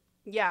to do.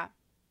 Yeah.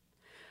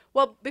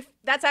 Well,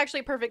 that's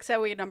actually a perfect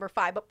segue to number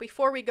 5. But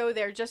before we go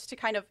there, just to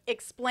kind of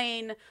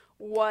explain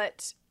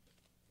what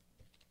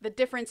the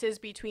difference is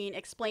between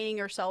explaining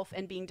yourself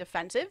and being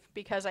defensive,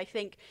 because I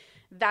think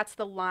that's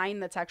the line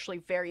that's actually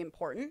very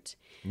important.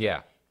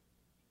 Yeah.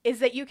 Is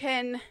that you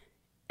can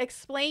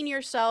explain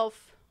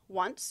yourself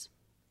once,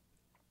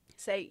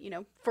 say,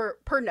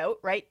 per note,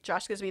 right?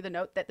 Josh gives me the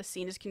note that the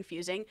scene is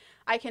confusing.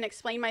 I can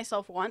explain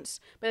myself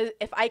once, but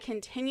if I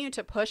continue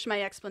to push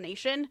my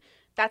explanation,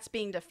 that's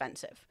being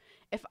defensive.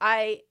 If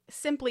I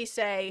simply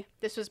say,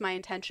 this was my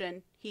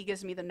intention, he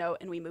gives me the note,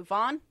 and we move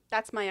on,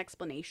 that's my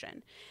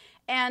explanation.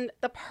 And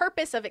the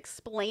purpose of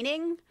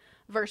explaining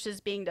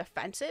versus being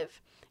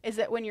defensive is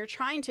that when you're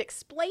trying to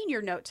explain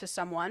your note to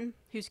someone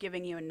who's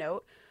giving you a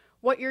note,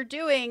 what you're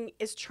doing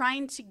is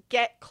trying to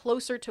get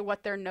closer to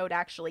what their note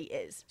actually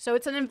is. So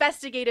it's an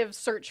investigative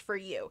search for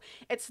you.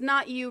 It's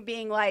not you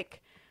being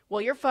like, well,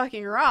 you're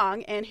fucking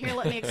wrong, and here,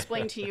 let me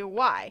explain to you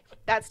why.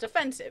 That's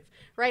defensive,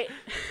 right?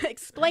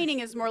 Explaining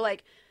is more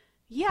like,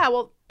 yeah,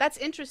 well, that's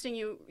interesting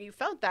you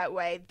felt that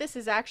way. This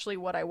is actually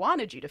what I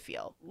wanted you to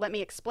feel. Let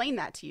me explain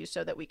that to you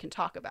so that we can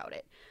talk about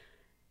it.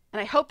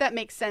 And I hope that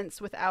makes sense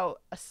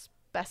without a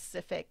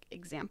specific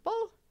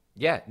example.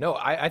 Yeah, no,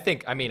 I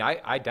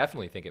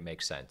definitely think it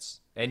makes sense.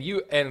 And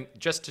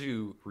just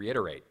to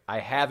reiterate, I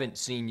haven't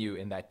seen you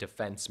in that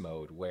defense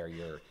mode where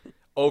you're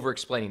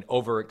over-explaining.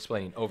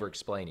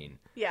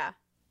 Yeah.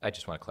 I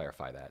just want to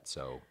clarify that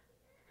so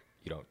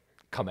you don't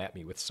come at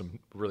me with some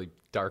really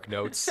dark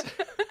notes.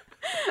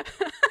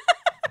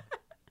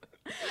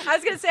 I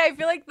was going to say, I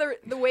feel like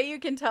the way you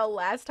can tell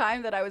last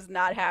time that I was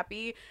not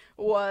happy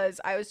was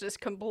I was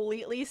just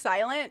completely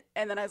silent,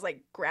 and then I was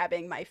like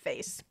grabbing my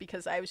face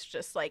because I was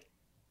just like,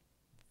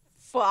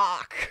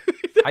 fuck.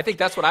 I think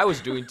that's what I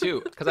was doing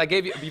too, because I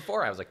gave you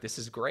before. I was like, "This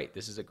is great.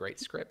 This is a great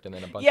script," and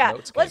then a bunch of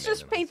notes came let's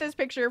just paint this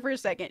picture for a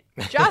second.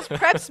 Josh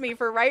preps me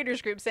for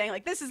writers group, saying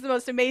like, "This is the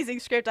most amazing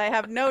script. I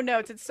have no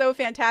notes. It's so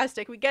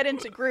fantastic." We get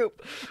into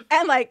group,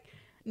 and like,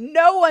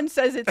 no one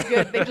says it's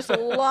good. They just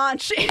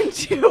launch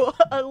into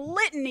a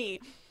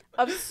litany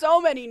of so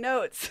many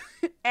notes,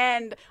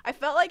 and I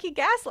felt like he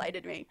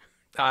gaslighted me.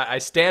 I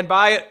stand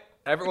by it.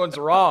 Everyone's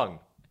wrong.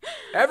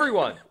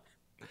 Everyone.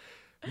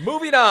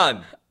 Moving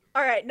on.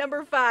 All right,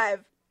 number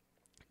 5.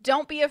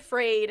 Don't be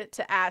afraid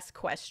to ask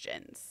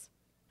questions.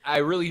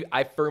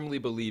 I firmly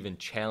believe in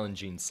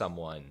challenging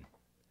someone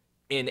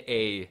in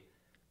a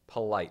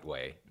polite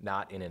way,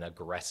 not in an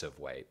aggressive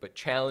way, but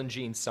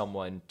challenging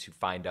someone to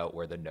find out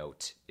where the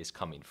note is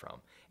coming from.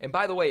 And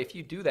by the way, if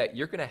you do that,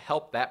 you're going to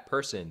help that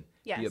person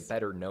be a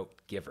better note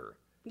giver.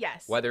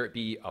 Yes. Whether it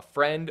be a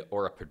friend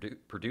or a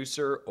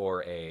producer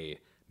or a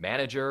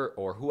manager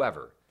or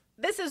whoever.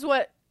 This is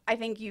what I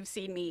think you've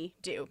seen me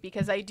do,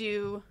 because I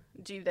do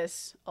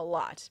this a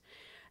lot.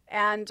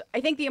 And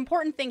I think the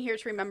important thing here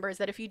to remember is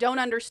that if you don't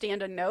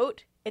understand a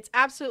note, it's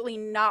absolutely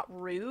not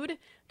rude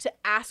to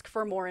ask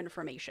for more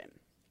information.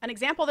 An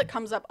example that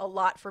comes up a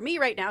lot for me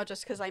right now,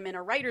 just because I'm in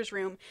a writer's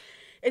room,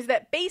 is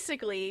that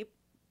basically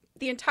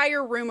the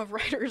entire room of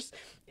writers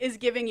is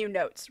giving you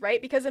notes,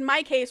 right? Because in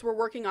my case, we're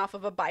working off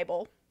of a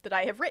Bible that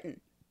I have written.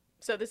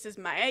 So this is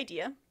my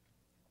idea.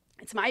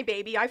 It's my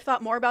baby. I've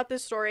thought more about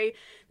this story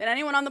than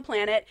anyone on the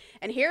planet.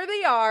 And here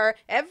they are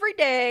every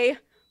day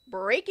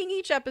breaking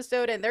each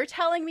episode, and they're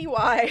telling me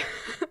why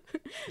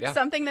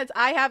something that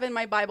I have in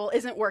my Bible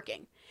isn't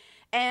working.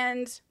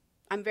 And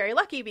I'm very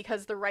lucky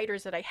because the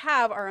writers that I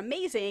have are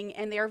amazing,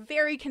 and they are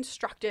very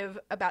constructive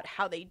about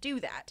how they do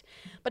that.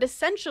 But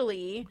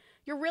essentially,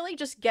 you're really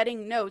just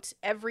getting notes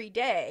every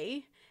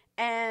day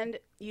and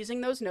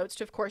using those notes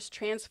to, of course,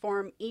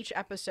 transform each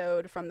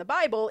episode from the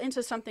Bible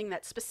into something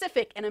that's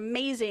specific and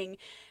amazing.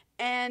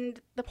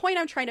 And the point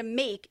I'm trying to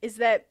make is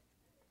that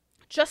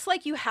just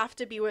like you have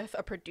to be with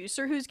a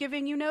producer who's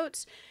giving you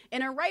notes,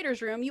 in a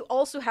writer's room, you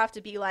also have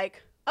to be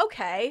like,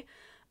 okay,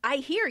 I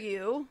hear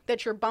you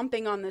that you're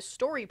bumping on this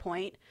story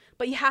point,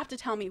 but you have to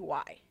tell me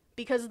why.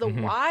 Because the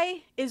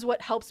why is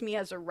what helps me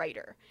as a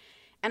writer.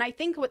 And I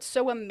think what's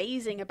so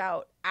amazing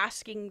about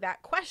asking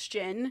that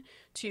question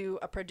to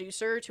a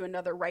producer, to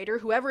another writer,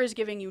 whoever is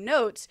giving you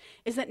notes,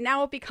 is that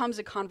now it becomes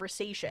a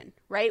conversation,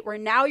 right? Where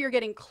now you're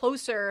getting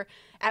closer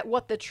at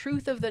what the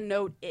truth of the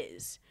note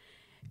is.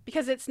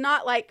 Because it's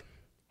not like,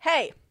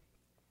 hey,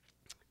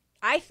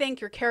 I think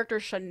your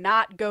character should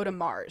not go to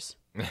Mars.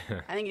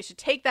 I think you should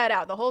take that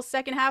out. The whole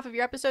second half of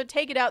your episode,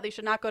 take it out. They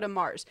should not go to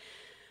Mars.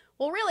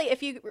 Well, really,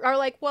 if you are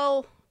like,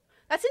 well,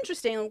 that's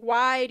interesting.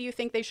 Why do you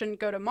think they shouldn't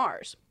go to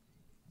Mars?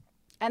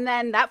 And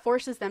then that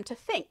forces them to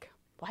think,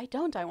 why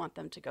don't I want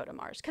them to go to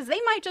Mars? Because they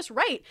might just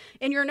write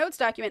in your notes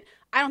document,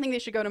 I don't think they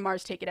should go to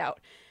Mars, take it out.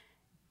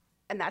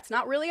 And that's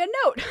not really a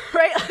note,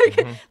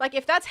 right? Like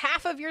if that's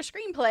half of your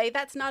screenplay,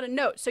 that's not a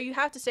note. So you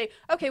have to say,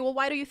 okay, well,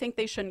 why do you think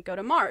they shouldn't go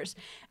to Mars?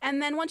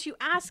 And then once you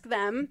ask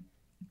them,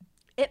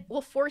 it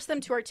will force them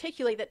to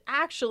articulate that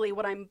actually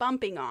what I'm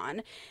bumping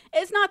on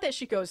is not that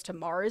she goes to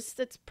Mars.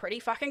 That's pretty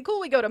fucking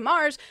cool. We go to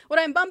Mars. What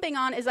I'm bumping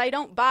on is I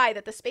don't buy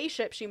that the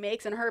spaceship she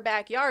makes in her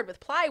backyard with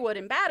plywood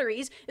and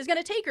batteries is going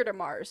to take her to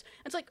Mars.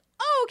 And it's like,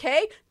 oh,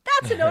 okay,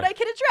 that's a note I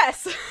can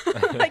address.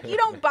 Like, you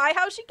don't buy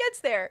how she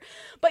gets there.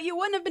 But you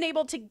wouldn't have been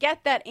able to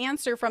get that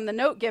answer from the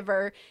note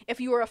giver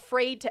if you were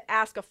afraid to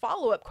ask a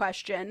follow-up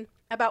question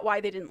about why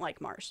they didn't like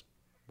Mars.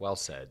 Well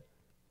said.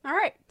 All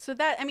right. So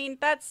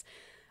that's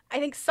I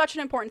think such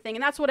an important thing.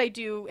 And that's what I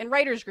do in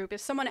writer's group. If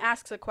someone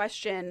asks a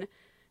question,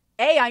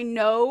 I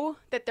know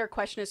that their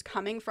question is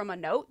coming from a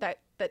note, that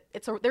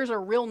there's a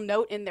real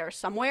note in there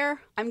somewhere.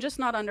 I'm just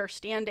not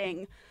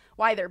understanding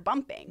why they're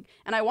bumping.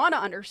 And I want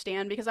to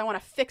understand because I want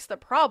to fix the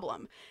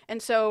problem.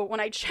 And so when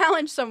I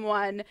challenge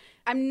someone,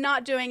 I'm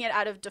not doing it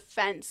out of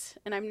defense,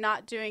 and I'm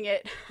not doing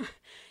it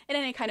in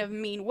any kind of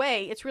mean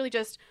way. It's really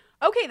just,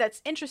 okay,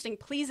 that's interesting.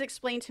 Please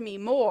explain to me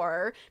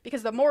more,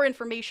 because the more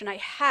information I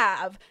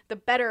have, the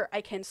better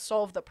I can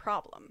solve the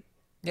problem.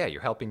 Yeah,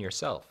 you're helping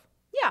yourself.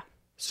 Yeah.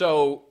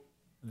 So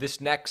this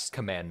next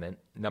commandment,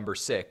 number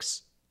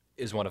 6,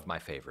 is one of my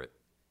favorite.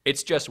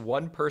 It's just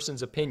one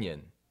person's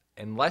opinion.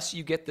 Unless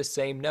you get the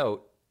same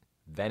note,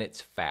 then it's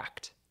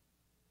fact.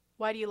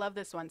 Why do you love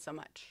this one so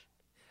much?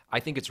 I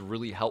think it's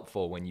really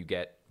helpful when you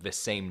get the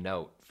same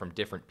note from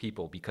different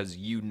people, because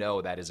you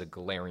know that is a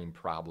glaring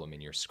problem in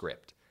your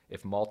script.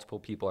 If multiple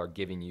people are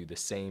giving you the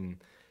same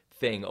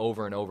thing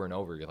over and over and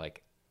over, you're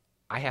like,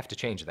 I have to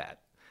change that.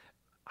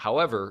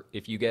 However,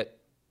 if you get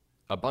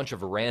a bunch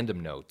of random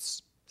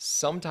notes,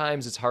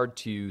 sometimes it's hard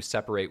to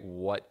separate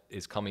what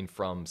is coming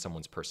from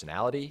someone's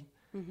personality,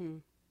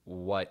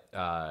 what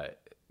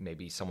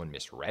maybe someone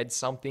misread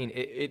something.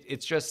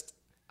 It's just,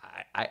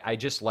 I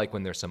just like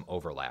when there's some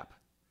overlap.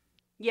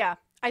 Yeah,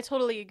 I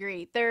totally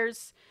agree.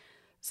 There's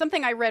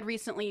something I read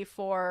recently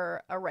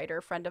for a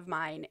writer friend of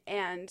mine,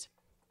 and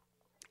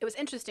it was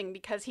interesting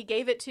because he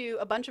gave it to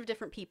a bunch of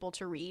different people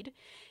to read,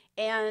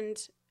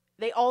 and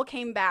they all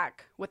came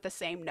back with the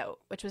same note,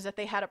 which was that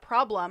they had a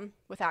problem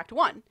with Act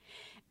 1.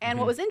 And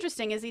what was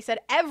interesting is he said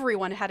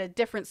everyone had a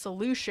different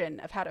solution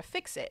of how to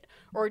fix it,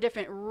 or a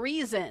different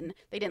reason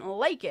they didn't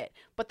like it.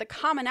 But the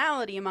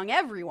commonality among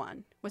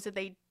everyone was that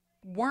they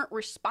weren't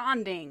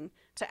responding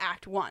to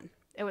Act 1.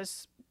 It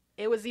was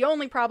the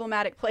only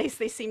problematic place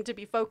they seemed to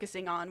be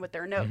focusing on with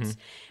their notes.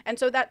 And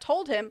so that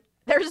told him,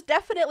 there's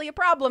definitely a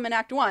problem in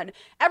Act 1.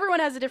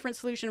 Everyone has a different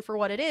solution for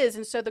what it is.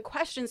 And so the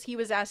questions he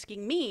was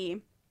asking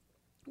me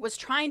was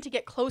trying to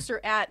get closer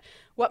at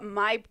what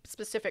my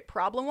specific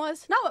problem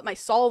was, not what my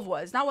solve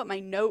was, not what my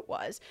note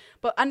was,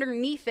 but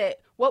underneath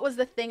it, what was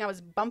the thing I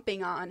was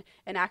bumping on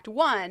in Act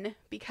 1,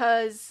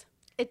 because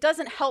it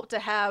doesn't help to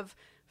have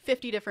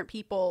 50 different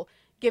people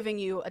giving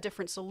you a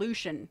different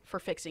solution for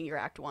fixing your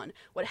Act 1.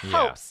 What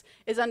helps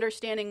is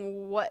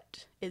understanding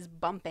what is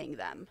bumping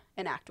them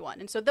in Act 1.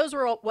 And so those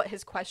were all what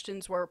his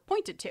questions were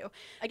pointed to.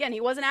 Again,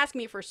 he wasn't asking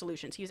me for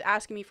solutions. He was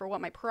asking me for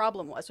what my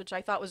problem was, which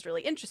I thought was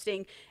really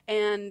interesting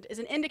and is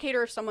an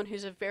indicator of someone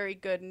who's a very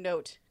good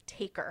note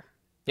taker.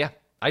 Yeah.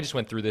 I just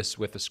went through this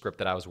with a script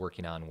that I was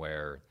working on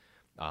where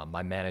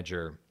my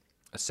manager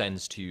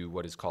ascends to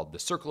what is called the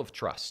circle of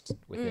trust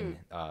within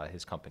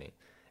his company.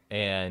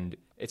 And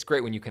it's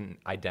great when you can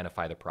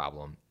identify the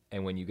problem.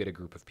 And when you get a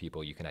group of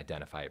people, you can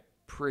identify it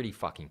pretty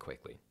fucking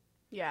quickly.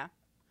 Yeah.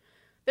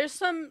 There's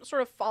some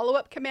sort of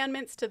follow-up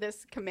commandments to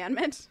this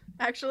commandment,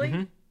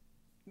 actually,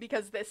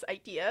 because this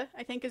idea,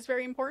 I think, is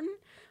very important.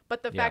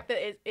 But the fact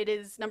that it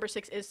is, number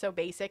 6 is so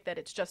basic that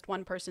it's just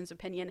one person's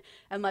opinion,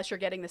 unless you're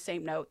getting the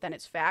same note, then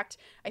it's fact.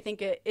 I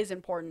think it is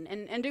important.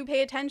 And do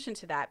pay attention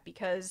to that,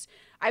 because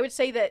I would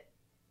say that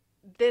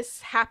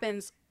this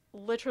happens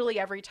literally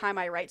every time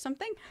I write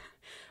something,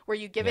 where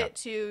you give it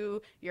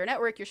to your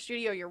network, your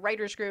studio, your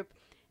writers group,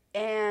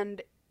 and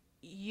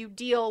you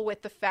deal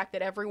with the fact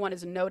that everyone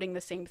is noting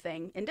the same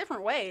thing in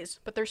different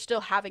ways, but they're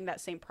still having that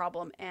same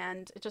problem.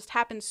 And it just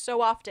happens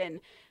so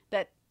often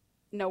that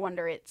no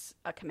wonder it's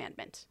a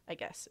commandment, I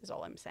guess, is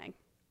all I'm saying.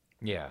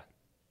 Yeah.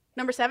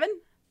 Number 7?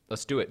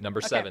 Let's do it.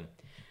 Number 7.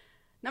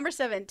 Number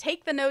 7,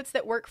 take the notes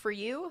that work for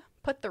you,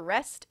 put the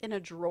rest in a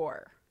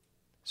drawer.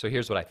 So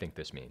here's what I think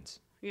this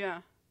means. Yeah.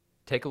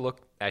 Take a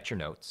look at your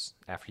notes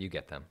after you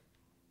get them.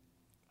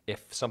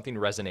 If something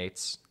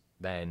resonates,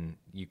 then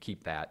you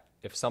keep that.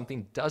 If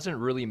something doesn't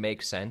really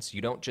make sense,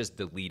 you don't just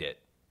delete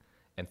it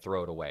and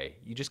throw it away.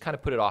 You just kind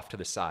of put it off to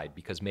the side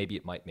because maybe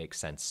it might make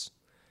sense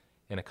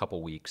in a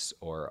couple weeks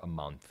or a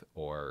month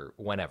or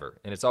whenever.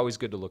 And it's always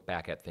good to look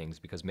back at things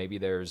because maybe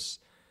there's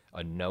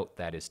a note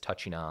that is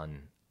touching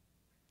on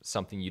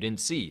something you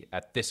didn't see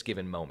at this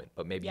given moment,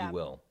 but maybe you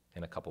will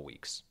in a couple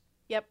weeks.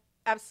 Yep,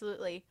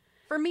 absolutely.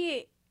 For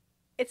me,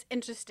 it's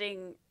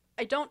interesting.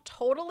 I don't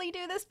totally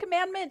do this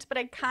commandment, but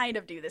I kind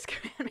of do this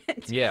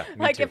commandment. Yeah, me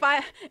like too.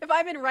 if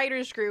I'm in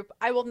writer's group,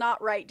 I will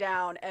not write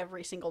down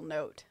every single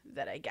note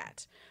that I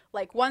get.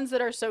 Like ones that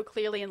are so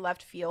clearly in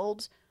left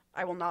field,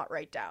 I will not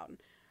write down.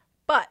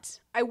 But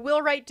I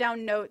will write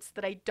down notes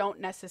that I don't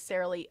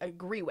necessarily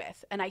agree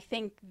with. And I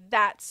think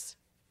that's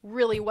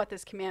really what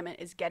this commandment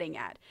is getting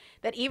at.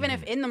 That even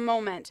if in the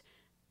moment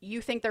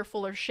you think they're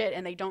full of shit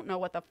and they don't know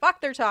what the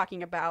fuck they're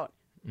talking about,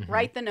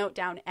 write the note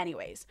down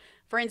anyways.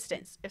 For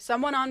instance, if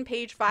someone on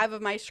page 5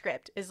 of my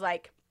script is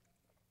like,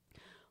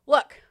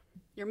 look,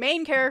 your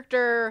main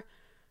character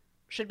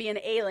should be an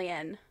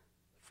alien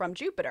from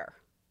Jupiter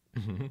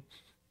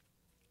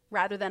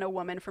rather than a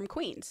woman from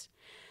Queens.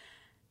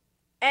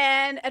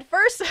 And at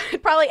first,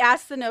 I'd probably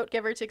ask the note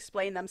giver to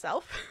explain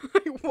themselves.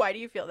 Why do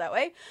you feel that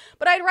way?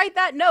 But I'd write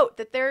that note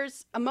that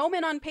there's a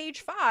moment on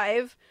page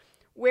 5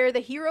 where the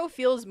hero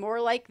feels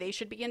more like they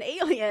should be an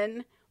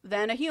alien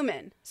than a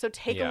human. So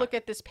take a look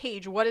at this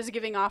page. What is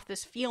giving off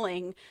this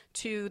feeling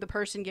to the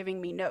person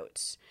giving me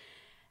notes?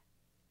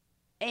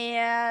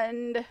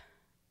 And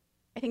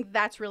I think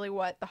that's really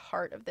what the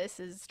heart of this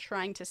is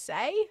trying to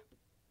say.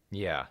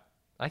 Yeah,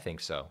 I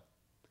think so.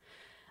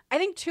 I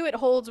think, too, it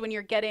holds when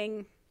you're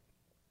getting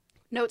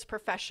notes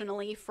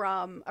professionally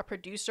from a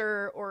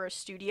producer or a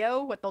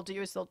studio. What they'll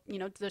do is they'll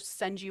just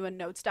send you a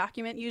notes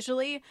document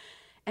usually.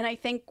 And I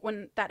think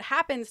when that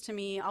happens to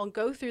me, I'll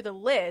go through the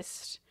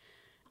list.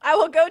 I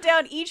will go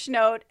down each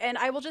note and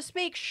I will just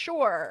make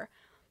sure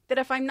that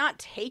if I'm not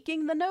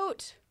taking the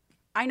note,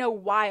 I know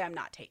why I'm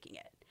not taking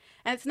it.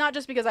 And it's not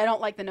just because I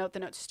don't like the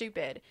note's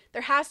stupid.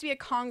 There has to be a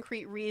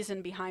concrete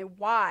reason behind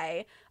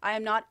why I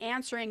am not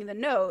answering the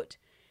note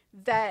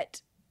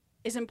that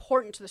is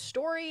important to the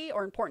story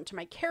or important to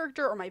my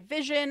character or my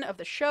vision of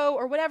the show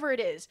or whatever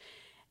it is.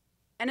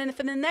 And then if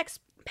in the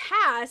next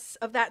pass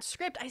of that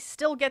script, I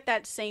still get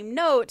that same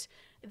note,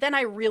 then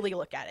I really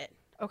look at it.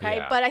 Okay.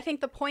 Yeah. But I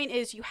think the point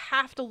is you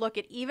have to look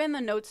at even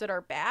the notes that are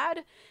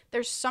bad.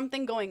 There's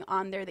something going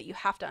on there that you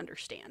have to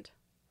understand.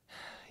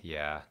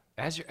 Yeah.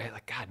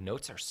 God,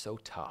 notes are so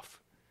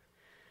tough.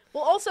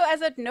 Well, also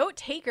as a note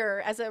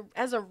taker, as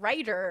a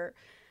writer,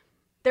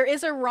 there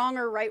is a wrong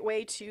or right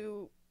way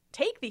to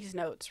take these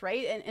notes,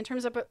 right? In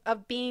terms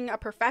of being a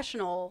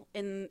professional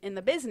in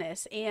the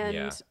business.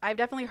 And I've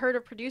definitely heard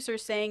of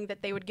producers saying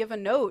that they would give a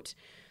note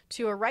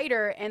to a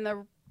writer and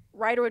the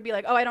writer would be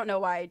like, oh, I don't know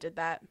why I did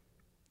that.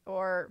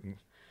 Or,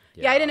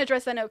 I didn't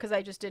address that note because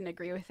I just didn't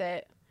agree with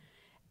it.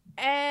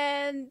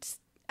 And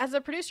as a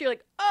producer, you're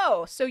like,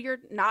 oh, so you're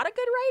not a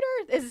good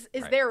writer?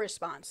 Is their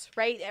response,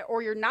 right?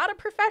 Or you're not a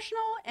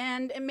professional,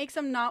 and it makes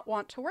them not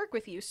want to work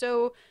with you.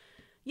 So,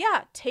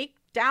 take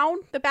down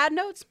the bad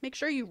notes. Make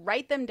sure you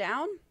write them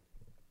down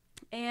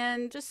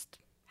and just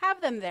have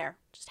them there.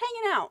 Just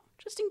hanging out,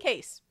 just in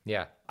case.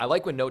 Yeah. I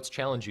like when notes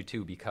challenge you,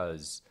 too,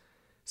 because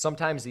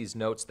sometimes these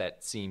notes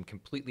that seem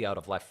completely out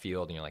of left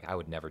field and you're like, I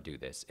would never do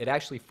this. It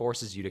actually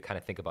forces you to kind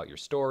of think about your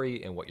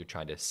story and what you're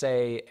trying to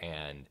say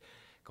and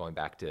going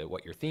back to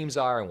what your themes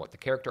are and what the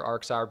character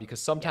arcs are,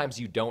 because sometimes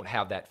you don't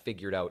have that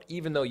figured out,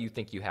 even though you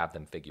think you have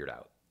them figured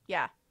out.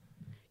 Yeah.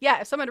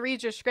 Yeah, if someone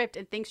reads your script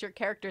and thinks your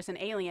character's an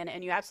alien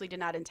and you absolutely did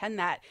not intend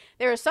that,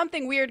 there is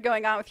something weird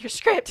going on with your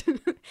script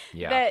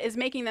that is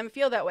making them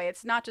feel that way.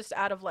 It's not just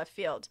out of left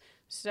field.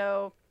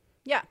 So,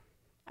 yeah,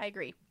 I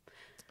agree.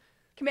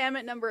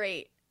 Commandment number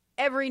 8.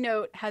 Every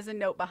note has a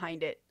note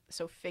behind it,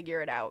 so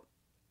figure it out.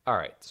 All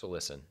right, so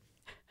listen.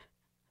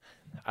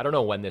 I don't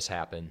know when this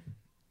happened.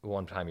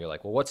 One time you're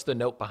like, well, what's the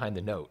note behind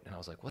the note? And I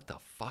was like, what the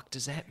fuck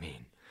does that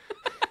mean?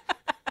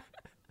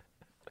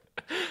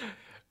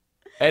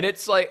 And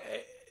it's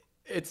like...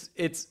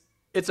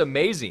 It's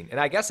amazing, and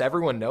I guess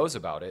everyone knows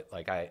about it.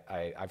 Like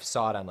I've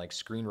saw it on like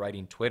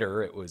screenwriting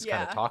Twitter. It was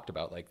kind of talked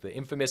about, like the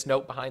infamous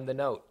note behind the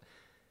note.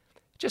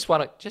 Just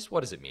what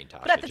does it mean,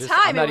 Tasha? But at the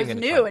time, it was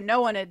new, and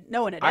no one had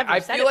ever said it. I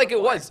feel like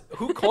before. It was.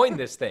 Who coined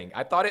this thing?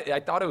 I thought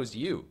it was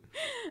you.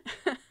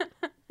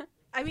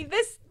 I mean,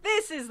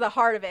 this is the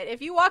heart of it.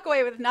 If you walk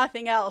away with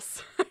nothing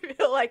else, I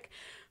feel like.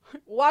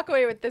 Walk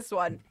away with this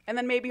one, and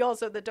then maybe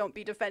also the don't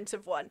be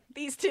defensive one.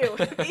 These two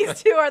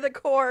are the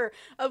core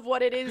of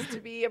what it is to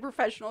be a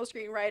professional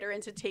screenwriter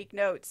and to take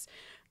notes.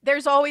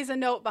 There's always a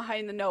note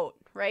behind the note,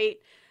 right?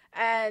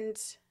 And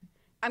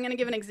I'm going to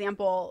give an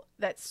example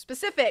that's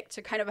specific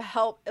to kind of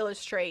help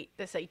illustrate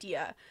this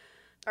idea.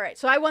 All right,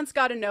 so I once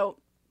got a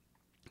note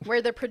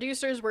where the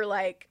producers were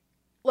like,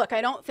 look,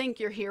 I don't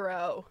think your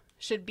hero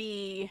should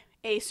be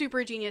a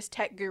super genius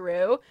tech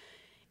guru.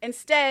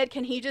 Instead,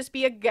 can he just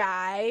be a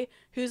guy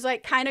who's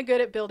like kind of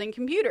good at building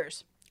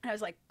computers? And I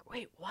was like,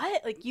 wait,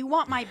 what? Like, you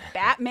want my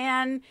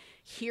Batman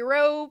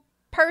hero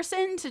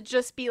person to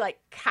just be like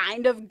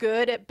kind of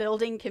good at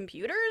building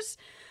computers?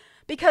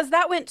 Because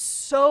that went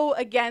so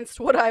against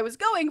what I was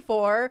going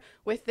for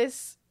with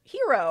this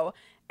hero.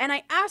 And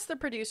I asked the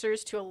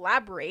producers to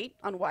elaborate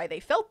on why they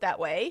felt that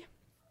way.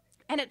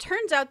 And it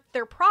turns out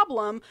their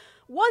problem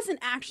wasn't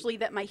actually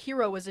that my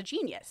hero was a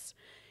genius.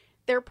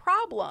 Their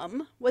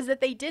problem was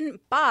that they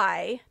didn't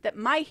buy that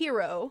my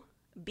hero,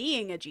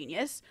 being a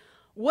genius,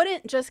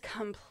 wouldn't just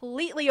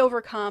completely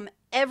overcome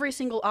every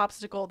single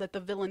obstacle that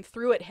the villain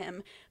threw at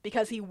him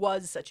because he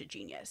was such a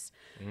genius.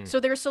 So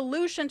their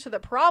solution to the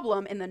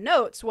problem in the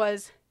notes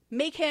was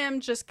make him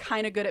just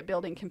kind of good at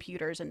building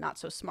computers and not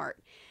so smart.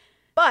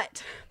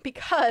 But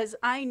because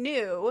I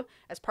knew,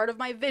 as part of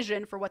my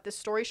vision for what this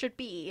story should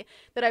be,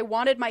 that I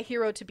wanted my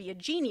hero to be a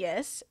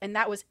genius, and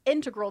that was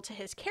integral to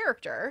his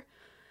character,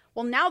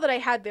 well, now that I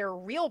had their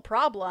real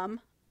problem,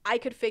 I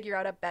could figure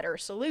out a better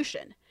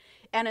solution.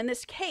 And in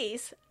this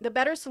case, the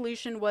better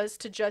solution was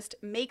to just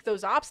make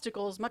those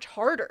obstacles much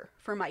harder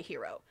for my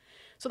hero.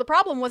 So the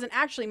problem wasn't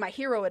actually my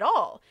hero at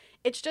all.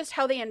 It's just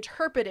how they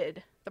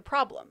interpreted the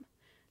problem.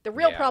 The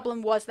real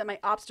problem was that my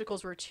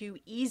obstacles were too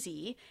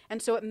easy,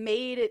 and so it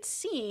made it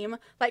seem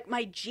like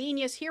my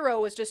genius hero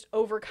was just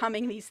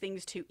overcoming these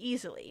things too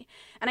easily.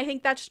 And I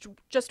think that's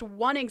just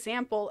one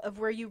example of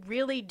where you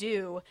really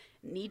do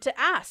need to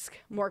ask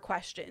more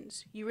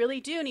questions. You really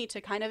do need to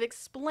kind of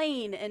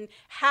explain and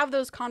have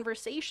those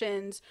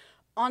conversations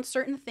on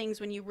certain things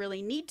when you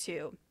really need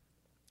to.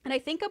 And I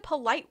think a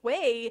polite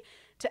way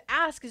to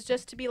ask is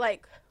just to be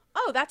like,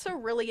 oh, that's a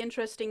really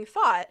interesting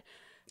thought.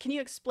 Can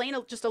you explain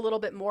just a little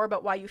bit more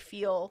about why you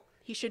feel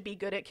he should be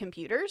good at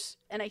computers?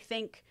 And I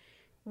think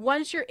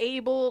once you're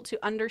able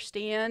to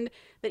understand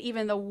that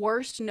even the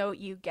worst note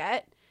you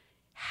get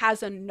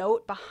has a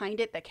note behind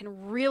it that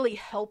can really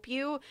help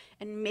you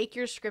and make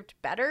your script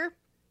better,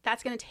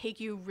 that's going to take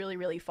you really,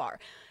 really far.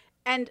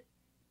 And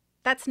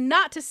that's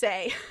not to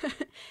say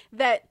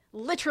that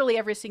literally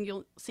every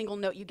single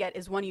note you get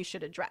is one you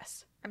should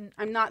address.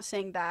 I'm not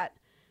saying that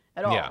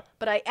at all. Yeah.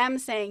 But I am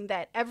saying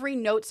that every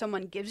note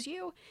someone gives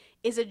you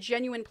is a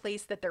genuine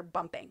place that they're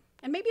bumping.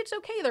 And maybe it's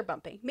okay they're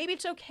bumping. Maybe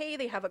it's okay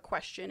they have a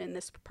question in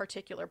this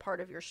particular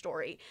part of your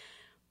story.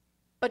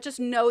 But just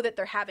know that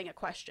they're having a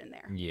question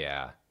there.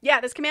 Yeah. Yeah,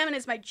 this commandment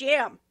is my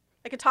jam.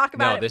 I could talk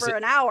about it for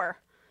an hour.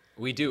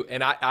 We do.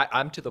 And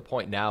I'm to the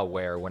point now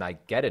where when I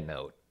get a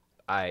note,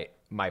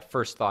 my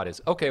first thought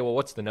is, okay, well,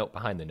 what's the note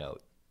behind the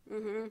note?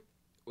 Mm-hmm.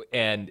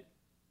 And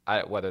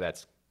whether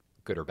that's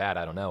good or bad,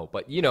 I don't know.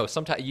 But,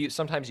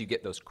 sometimes you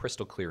get those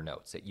crystal clear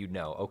notes that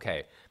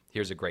okay,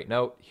 here's a great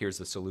note, here's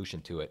the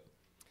solution to it.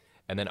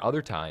 And then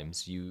other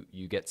times you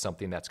get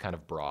something that's kind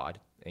of broad,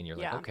 and you're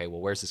like, okay,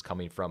 well, where's this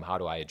coming from? How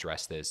do I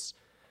address this?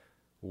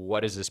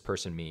 What does this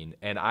person mean?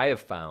 And I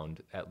have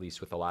found, at least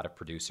with a lot of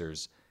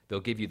producers, they'll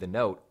give you the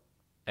note,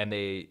 and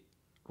they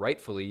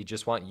rightfully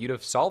just want you to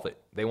solve it.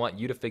 They want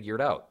you to figure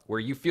it out, where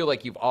you feel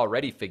like you've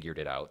already figured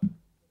it out.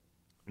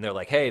 And they're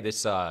like, hey,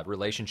 this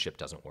relationship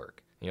doesn't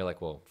work. And you're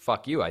like, well,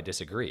 fuck you, I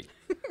disagree.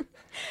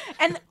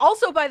 And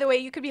also, by the way,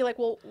 you could be like,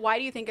 well, why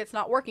do you think it's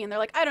not working? And they're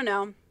like, I don't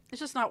know. It's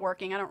just not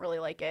working. I don't really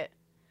like it.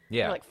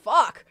 Yeah. You're like,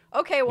 fuck.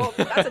 Okay, well,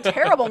 that's a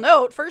terrible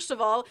note, first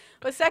of all.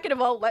 But second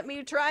of all, let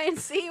me try and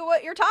see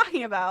what you're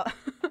talking about.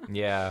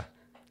 Yeah.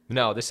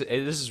 No, this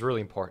is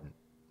really important.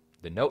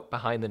 The note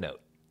behind the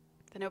note.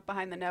 The note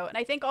behind the note. And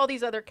I think all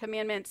these other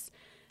commandments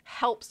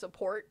help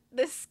support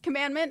this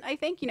commandment. I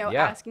think,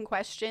 asking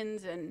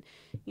questions and,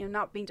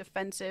 not being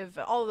defensive,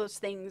 all of those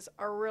things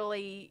are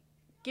really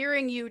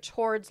gearing you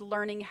towards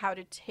learning how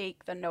to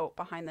take the note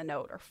behind the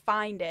note or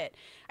find it.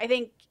 I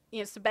think,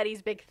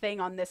 Sabetti's big thing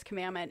on this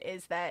commandment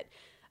is that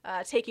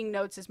taking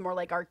notes is more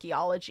like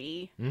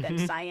archaeology than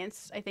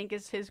science, I think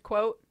is his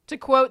quote, to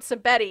quote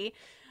Sabetti.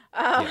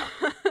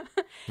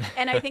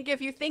 And I think if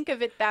you think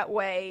of it that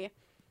way,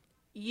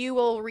 you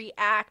will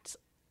react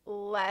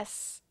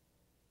less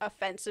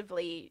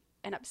offensively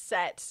and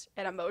upset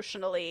and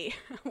emotionally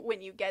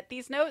when you get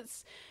these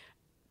notes,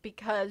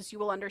 because you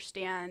will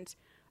understand,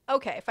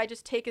 okay, if I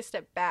just take a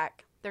step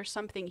back, there's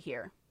something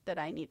here that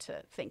I need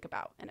to think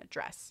about and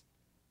address.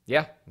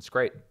 Yeah, it's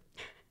great.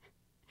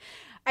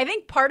 I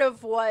think part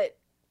of what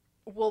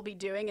we'll be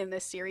doing in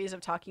this series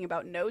of talking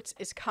about notes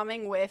is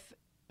coming with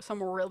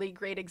some really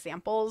great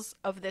examples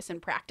of this in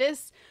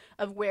practice,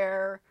 of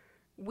where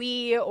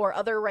we or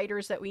other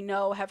writers that we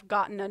know have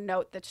gotten a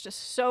note that's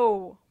just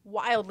so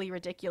wildly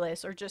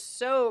ridiculous or just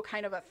so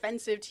kind of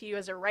offensive to you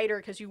as a writer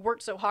because you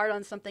worked so hard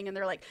on something and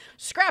they're like,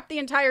 scrap the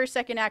entire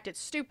second act, it's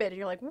stupid. And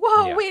you're like,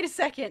 whoa, wait a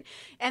second.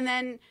 And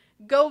then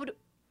go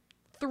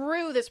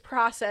through this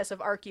process of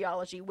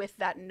archaeology with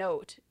that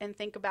note and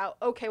think about,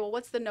 okay, well,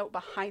 what's the note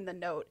behind the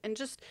note? And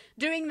just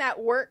doing that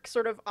work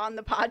sort of on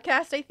the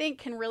podcast, I think,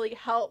 can really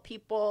help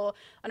people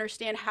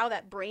understand how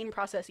that brain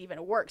process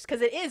even works.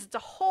 Because it's a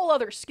whole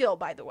other skill,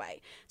 by the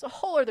way. It's a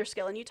whole other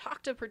skill. And you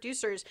talk to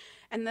producers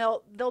and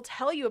they'll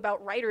tell you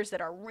about writers that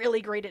are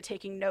really great at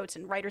taking notes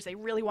and writers they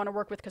really want to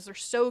work with because they're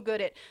so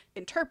good at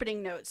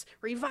interpreting notes,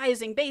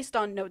 revising based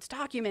on notes,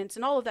 documents,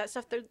 and all of that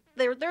stuff.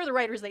 They're the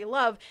writers they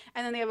love.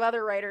 And then they have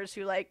other writers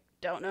who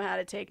don't know how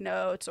to take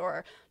notes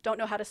or don't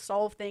know how to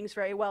solve things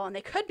very well. And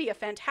they could be a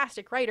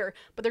fantastic writer,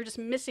 but they're just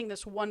missing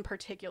this one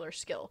particular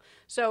skill.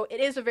 So it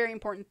is a very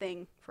important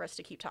thing for us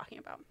to keep talking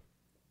about.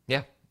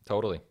 Yeah,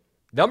 totally.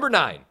 Number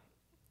 9,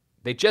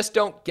 they just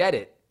don't get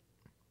it,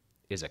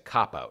 is a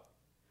cop-out.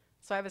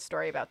 So I have a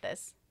story about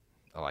this.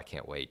 Oh, I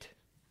can't wait.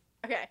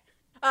 Okay.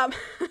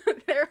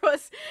 There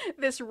was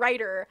this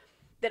writer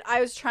that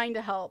I was trying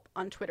to help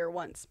on Twitter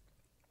once.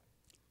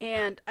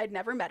 And I'd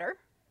never met her.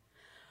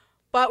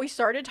 But we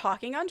started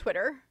talking on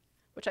Twitter,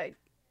 which I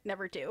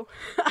never do.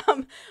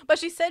 But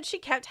she said she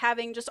kept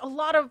having just a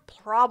lot of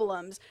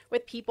problems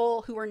with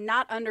people who were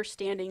not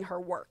understanding her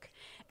work.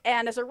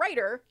 And as a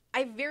writer,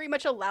 I very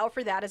much allow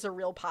for that as a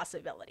real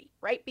possibility,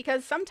 right?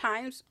 Because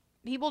sometimes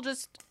people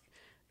just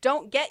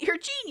don't get your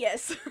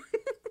genius.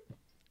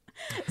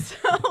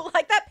 So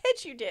like that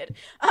pitch you did.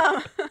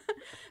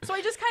 So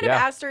I just kind of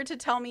asked her to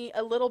tell me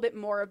a little bit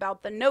more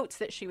about the notes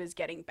that she was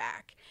getting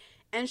back.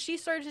 And she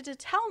started to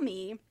tell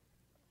me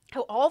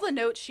how all the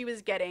notes she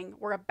was getting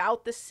were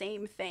about the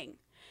same thing,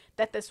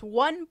 that this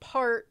one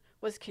part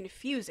was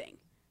confusing.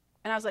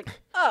 And I was like,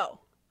 oh,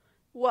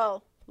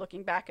 well,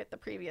 looking back at the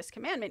previous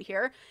commandment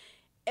here,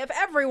 if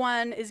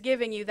everyone is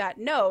giving you that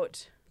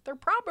note, they're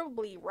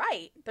probably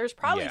right. There's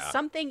probably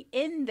something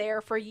in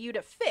there for you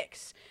to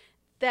fix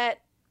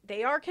that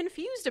they are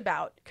confused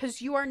about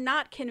because you are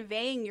not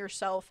conveying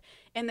yourself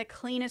in the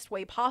cleanest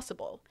way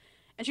possible.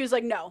 And she was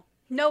like,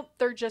 nope,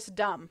 they're just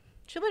dumb.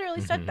 She literally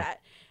said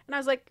that. And I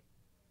was like,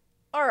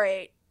 all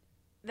right,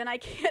 then I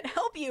can't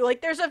help you.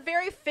 Like, there's a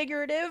very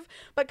figurative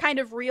but kind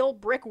of real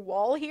brick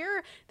wall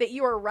here that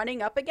you are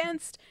running up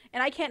against,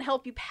 and I can't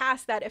help you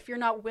past that if you're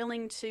not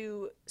willing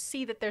to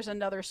see that there's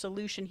another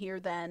solution here.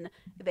 Then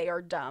they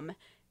are dumb,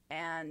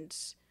 and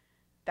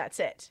that's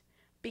it.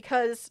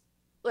 Because,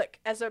 look,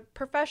 as a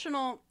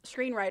professional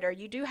screenwriter,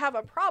 you do have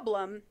a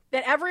problem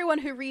that everyone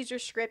who reads your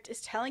script is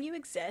telling you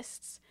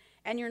exists,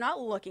 and you're not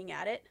looking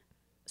at it,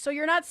 so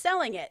you're not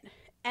selling it.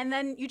 And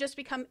then you just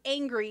become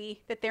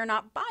angry that they're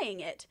not buying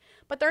it.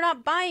 But they're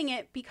not buying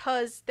it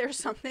because there's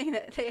something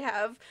that they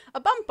have a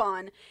bump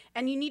on.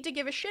 And you need to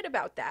give a shit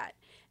about that.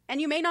 And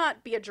you may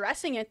not be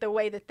addressing it the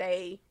way that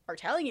they are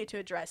telling you to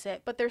address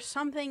it, but there's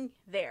something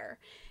there.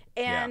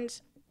 And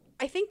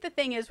I think the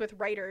thing is with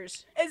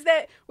writers is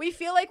that we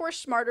feel like we're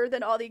smarter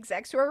than all the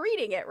execs who are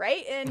reading it,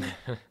 right? And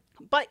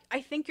but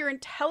I think your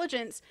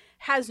intelligence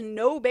has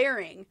no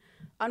bearing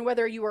on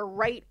whether you are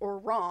right or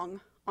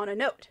wrong on a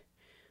note.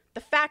 The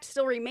fact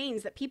still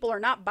remains that people are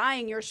not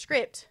buying your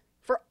script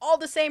for all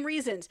the same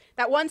reasons.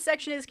 That one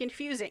section is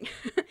confusing.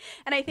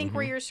 And I think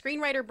where your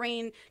screenwriter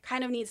brain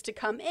kind of needs to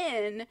come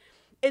in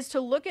is to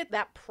look at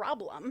that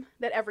problem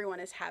that everyone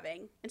is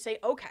having and say,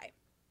 okay,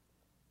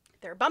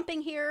 they're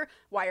bumping here.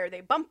 Why are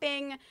they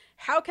bumping?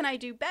 How can I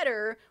do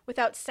better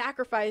without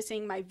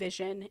sacrificing my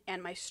vision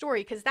and my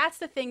story? Because that's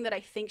the thing that I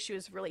think she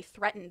was really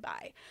threatened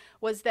by,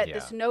 was that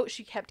this note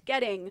she kept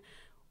getting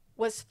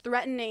was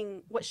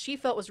threatening what she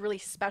felt was really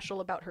special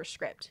about her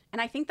script.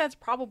 And I think that's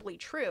probably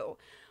true.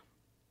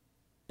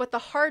 But the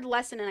hard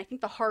lesson, and I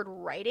think the hard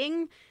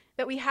writing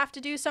that we have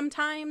to do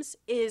sometimes,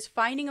 is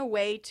finding a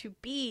way to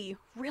be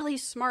really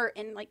smart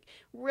and like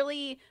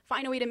really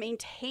find a way to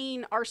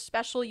maintain our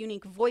special,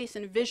 unique voice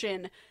and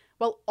vision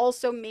while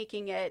also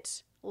making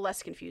it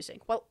less confusing,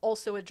 while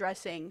also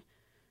addressing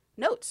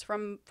notes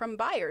from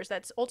buyers.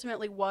 That's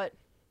ultimately what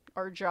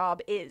our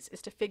job is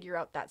to figure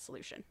out that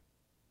solution.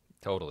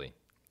 Totally.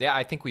 Yeah,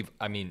 I think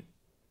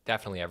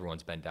definitely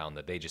everyone's been down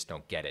the they just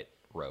don't get it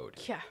road.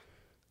 Yeah.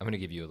 I'm going to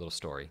give you a little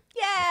story.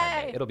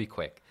 Yay! It'll be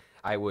quick.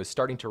 I was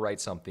starting to write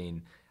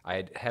something.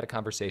 I had a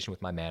conversation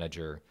with my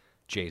manager,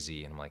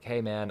 Jay-Z, and I'm like,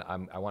 hey, man,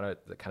 I want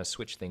to kind of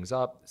switch things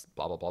up,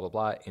 blah, blah, blah, blah,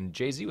 blah. And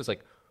Jay-Z was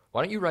like,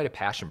 why don't you write a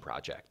passion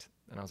project?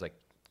 And I was like,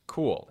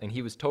 cool. And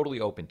he was totally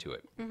open to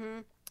it. Mm-hmm.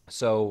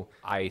 So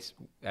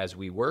as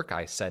we work,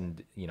 I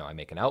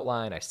make an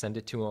outline, I send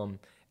it to him.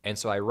 And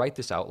so I write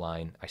this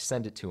outline, I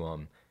send it to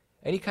him,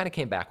 and he kind of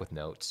came back with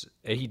notes.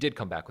 And he did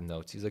come back with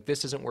notes. He's like,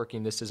 this isn't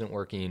working, this isn't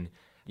working.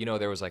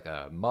 There was like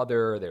a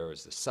mother, there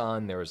was the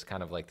son, there was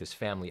kind of like this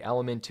family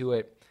element to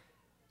it.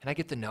 And I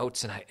get the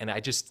notes, and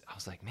I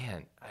was like,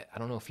 man, I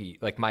don't know if he,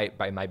 like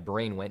my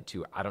brain went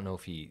to, I don't know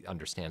if he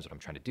understands what I'm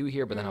trying to do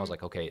here. But then I was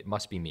like, okay, it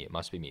must be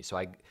me. So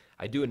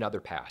I do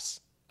another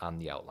pass on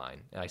the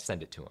outline, and I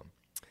send it to him.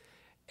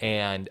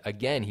 And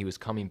again, he was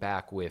coming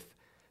back with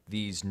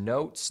these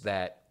notes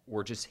that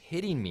were just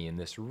hitting me in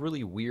this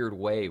really weird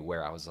way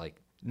where I was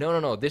like,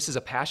 no, this is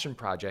a passion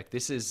project.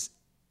 This is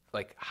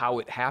like how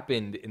it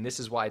happened, and this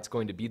is why it's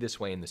going to be this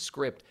way in the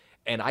script.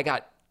 And I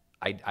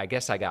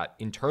guess I got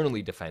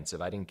internally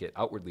defensive. I didn't get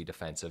outwardly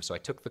defensive. So I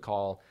took the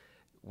call.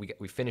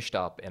 We finished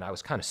up, and I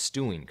was kind of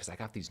stewing because I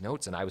got these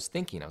notes, and I was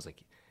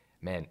like,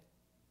 man,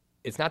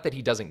 it's not that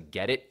he doesn't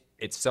get it.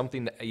 It's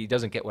something that he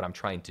doesn't get what I'm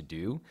trying to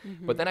do.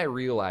 Mm-hmm. But then I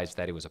realized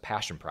that it was a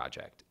passion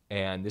project.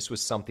 And this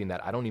was something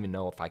that I don't even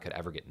know if I could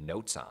ever get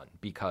notes on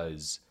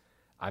because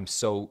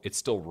it's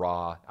still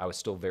raw. I was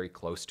still very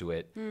close to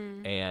it.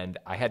 Mm. And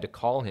I had to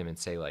call him and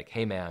say like,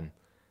 hey man,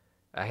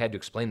 I had to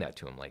explain that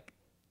to him. Like,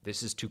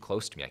 this is too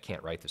close to me. I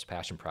can't write this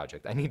passion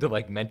project. I need to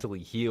like mentally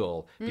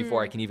heal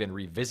before I can even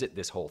revisit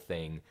this whole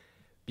thing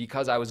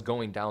because I was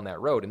going down that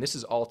road. And this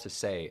is all to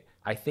say,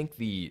 I think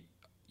they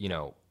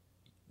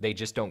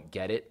just don't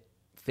get it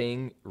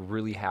thing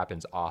really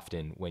happens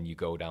often when you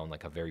go down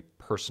like a very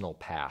personal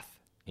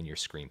path in your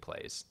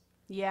screenplays.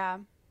 Yeah.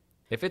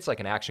 If it's like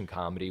an action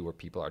comedy where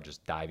people are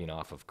just diving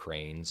off of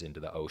cranes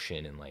into the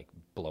ocean and like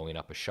blowing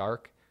up a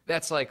shark,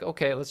 that's like,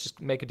 okay, let's just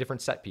make a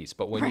different set piece.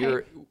 But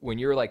when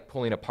you're like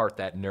pulling apart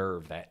that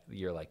nerve that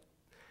you're like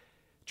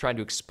trying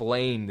to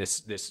explain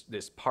this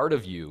part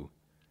of you,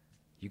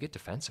 you get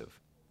defensive.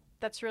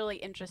 That's really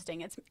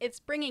interesting. It's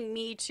bringing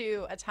me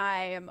to a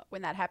time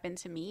when that happened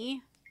to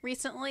me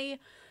recently,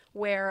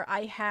 where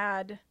I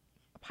had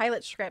a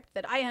pilot script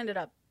that I ended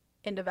up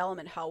in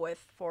development hell with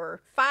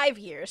for 5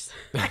 years.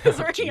 I was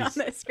working on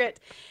this script.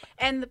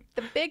 And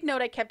the big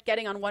note I kept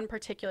getting on one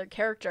particular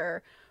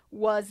character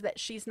was that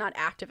she's not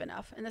active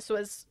enough. And this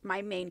was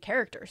my main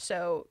character.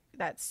 So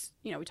that's,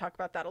 we talk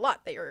about that a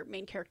lot, that your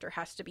main character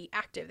has to be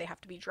active. They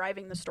have to be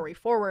driving the story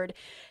forward.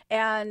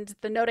 And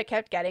the note I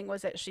kept getting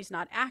was that she's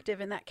not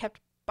active. And that kept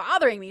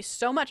bothering me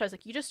so much. I was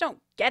like, you just don't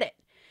get it.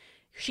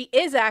 She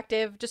is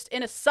active, just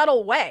in a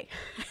subtle way.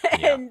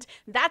 And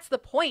that's the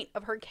point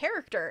of her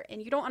character.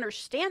 And you don't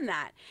understand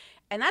that.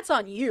 And that's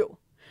on you.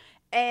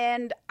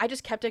 And I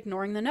just kept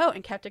ignoring the note.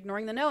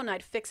 And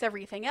I'd fix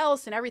everything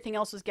else, and everything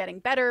else was getting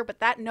better.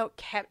 But that note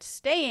kept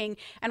staying.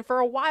 And for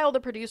a while, the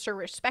producer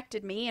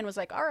respected me and was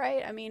like, all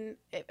right, I mean,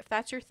 if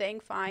that's your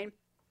thing, fine.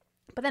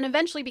 But then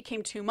eventually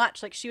became too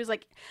much. Like, she was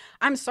like,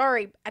 I'm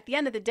sorry, at the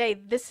end of the day,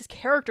 this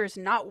character is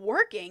not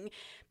working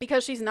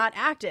because she's not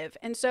active.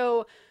 And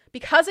so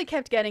because I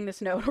kept getting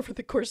this note over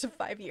the course of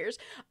 5 years,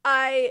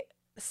 I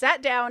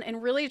sat down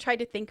and really tried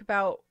to think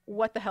about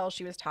what the hell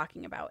she was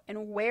talking about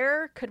and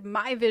where could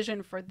my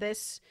vision for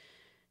this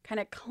kind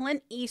of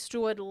Clint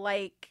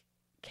Eastwood-like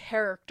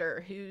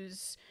character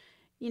who's,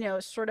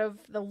 sort of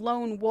the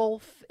lone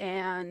wolf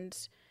and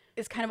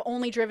is kind of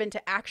only driven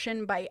to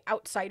action by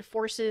outside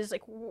forces.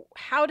 Like,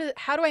 how do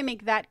I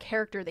make that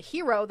character the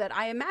hero that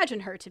I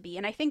imagine her to be?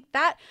 And I think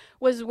that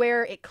was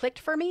where it clicked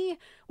for me,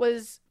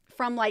 was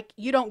from like,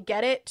 you don't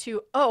get it,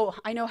 to, oh,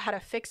 I know how to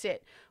fix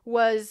it,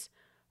 was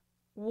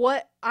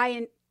what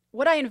I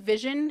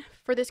envision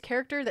for this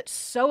character that's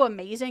so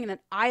amazing and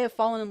that I have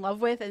fallen in love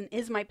with and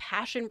is my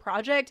passion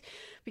project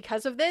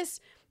because of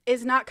this,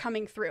 is not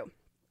coming through.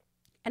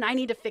 And I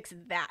need to fix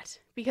that,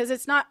 because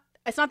it's not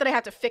that I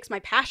have to fix my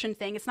passion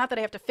thing. It's not that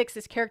I have to fix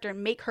this character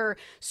and make her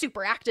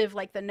super active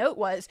like the note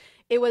was.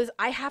 It was,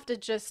 I have to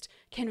just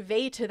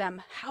convey to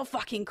them how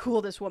fucking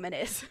cool this woman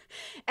is.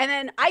 And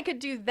then I could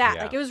do that.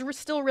 Yeah. Like, it was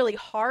still really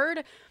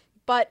hard,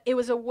 but it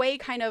was a way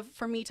kind of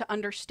for me to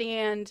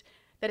understand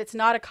that it's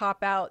not a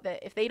cop-out,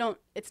 that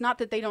it's not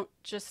that they don't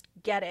just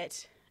get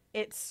it.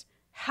 It's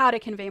how to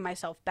convey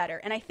myself better.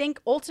 And I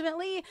think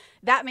ultimately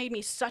that made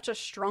me such a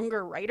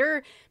stronger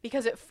writer,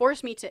 because it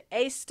forced me to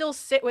still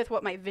sit with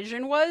what my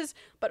vision was,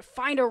 but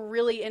find a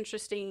really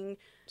interesting,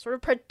 sort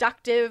of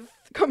productive,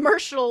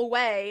 commercial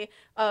way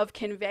of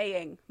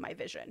conveying my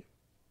vision.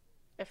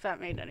 If that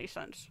made any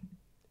sense.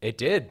 It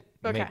did.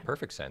 It made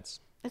perfect sense.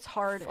 It's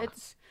hard.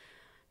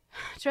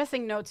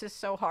 Dressing notes is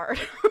so hard.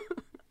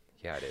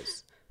 Yeah, it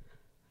is.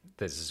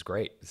 This is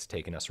great. It's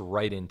taking us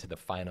right into the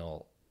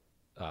final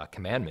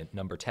commandment,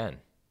 number 10.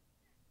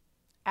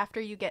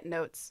 After you get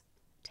notes,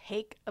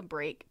 take a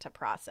break to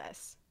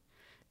process.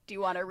 Do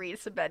you want to read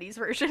Sabetti's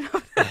version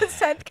of the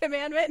 10th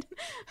commandment?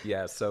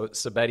 Yeah, so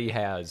Sabetti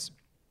has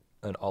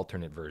an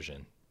alternate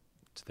version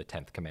to the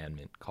 10th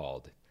commandment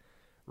called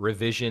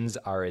Revisions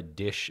Are a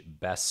Dish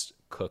Best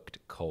Cooked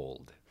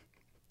Cold.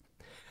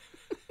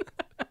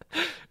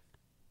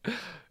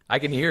 I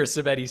can hear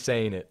Sabetti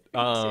saying it.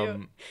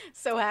 Too.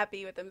 So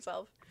happy with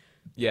himself.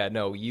 Yeah,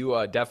 no,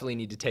 you definitely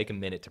need to take a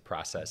minute to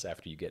process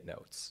after you get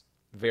notes.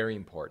 Very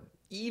important.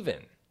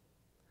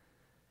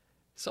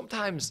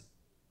 Sometimes,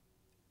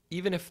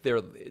 even if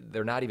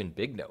they're not even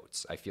big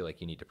notes, I feel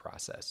like you need to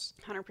process.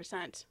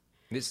 100%.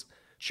 This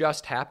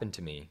just happened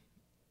to me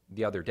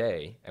the other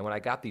day, and when I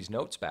got these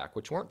notes back,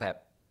 which weren't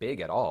that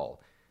big at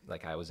all,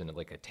 like I was in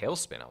like a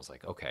tailspin. I was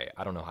like, okay,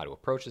 I don't know how to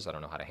approach this. I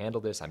don't know how to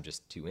handle this. I'm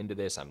just too into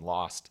this. I'm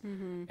lost.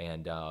 Mm-hmm.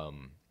 And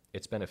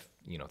it's been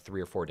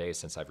 3 or 4 days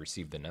since I've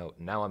received the note,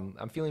 and now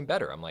I'm feeling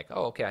better. I'm like,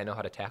 oh, okay, I know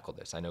how to tackle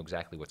this. I know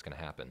exactly what's going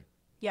to happen.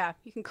 Yeah,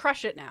 you can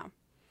crush it now,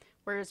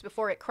 whereas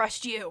before it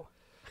crushed you.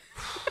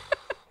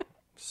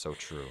 So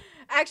true.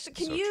 Actually,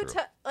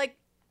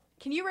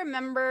 can you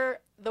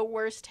remember the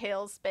worst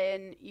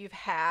tailspin you've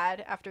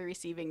had after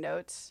receiving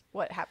notes?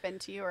 What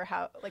happened to you, or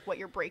what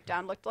your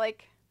breakdown looked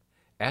like?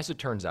 As it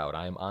turns out,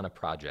 I am on a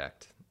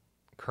project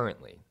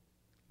currently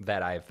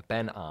that I've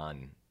been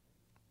on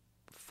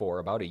for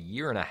about 1.5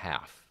 years,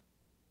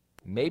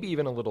 maybe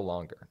even a little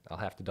longer. I'll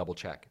have to double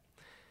check.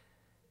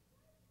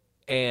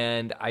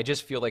 And I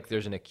just feel like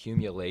there's an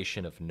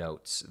accumulation of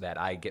notes that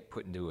I get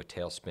put into a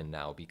tailspin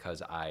now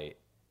because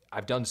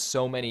I've done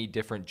so many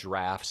different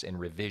drafts and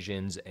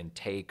revisions and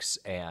takes,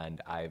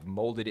 and I've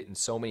molded it in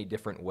so many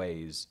different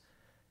ways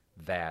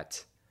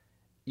that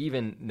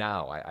even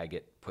now I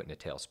get put in a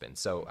tailspin.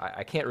 So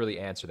I can't really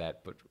answer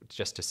that, but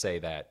just to say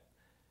that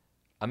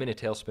I'm in a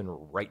tailspin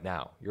right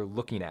now. You're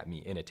looking at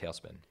me in a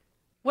tailspin.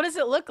 What does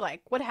it look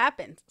like? What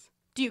happens?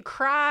 Do you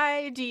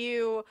cry? Do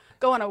you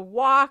go on a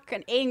walk,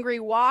 an angry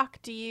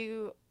walk? Do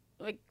you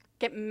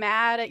get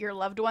mad at your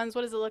loved ones?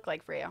 What does it look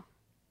like for you?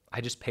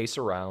 I just pace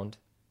around,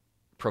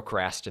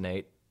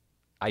 procrastinate.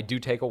 I do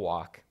take a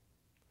walk,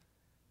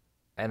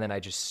 and then I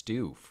just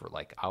stew for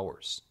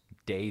hours,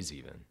 days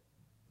even.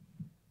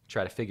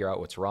 Try to figure out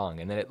what's wrong,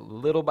 and then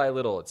little by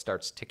little it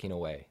starts ticking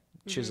away,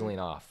 chiseling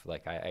off.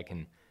 I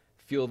can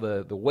feel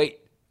the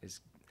weight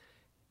is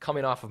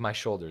coming off of my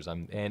shoulders.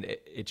 And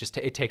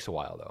it takes a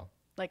while though.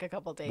 Like a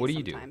couple days. What do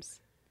you sometimes.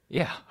 Do?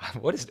 Yeah.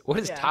 What does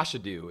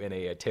Tasha do in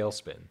a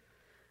tailspin?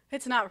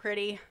 It's not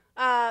pretty.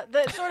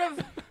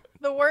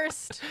 The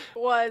worst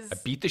was I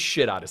beat the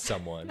shit out of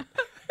someone.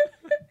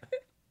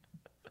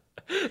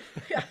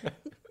 Yeah.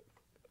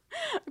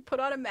 I put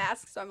on a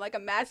mask, so I'm like a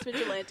mask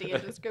vigilante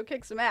and just go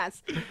kick some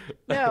ass.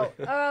 No.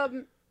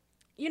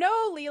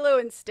 Lilo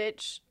and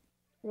Stitch,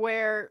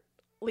 where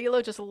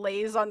Lilo just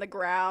lays on the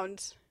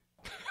ground,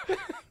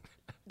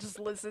 just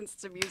listens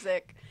to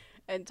music,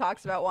 and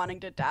talks about wanting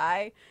to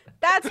die.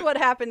 That's what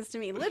happens to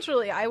me.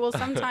 Literally, I will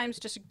sometimes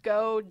just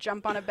go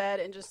jump on a bed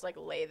and just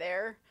lay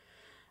there,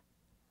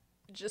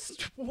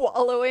 just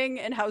wallowing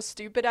in how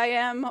stupid I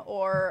am,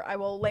 or I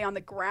will lay on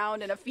the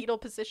ground in a fetal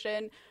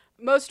position.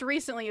 Most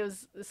recently, it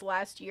was this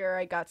last year,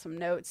 I got some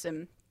notes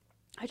and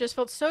I just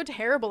felt so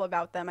terrible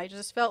about them. I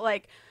just felt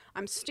like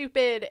I'm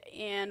stupid,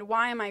 and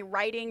why am I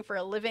writing for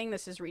a living?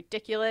 This is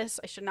ridiculous.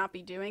 I should not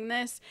be doing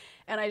this.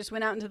 And I just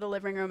went out into the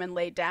living room and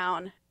laid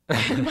down.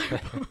 And my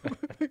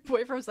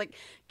boyfriend was like,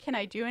 can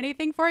I do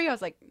anything for you? I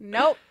was like,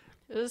 nope,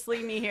 just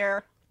leave me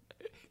here.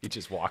 He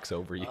just walks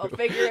over you. I'll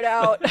figure it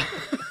out.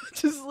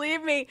 Just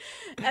leave me.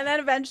 And then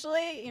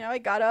eventually, I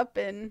got up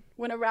and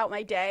went about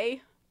my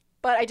day.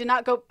 But I did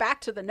not go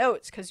back to the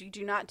notes, because you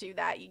do not do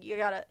that. You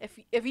gotta,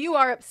 if you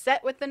are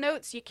upset with the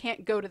notes, you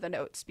can't go to the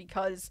notes,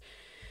 because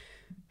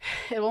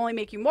it will only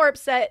make you more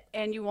upset,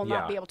 and you will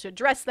not be able to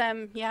address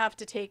them. You have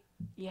to take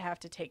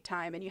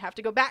time, and you have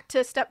to go back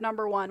to step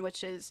number 1,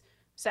 which is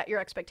set your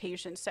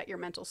expectations, set your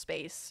mental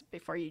space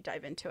before you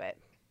dive into it.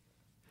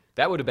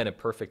 That would have been a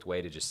perfect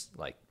way to just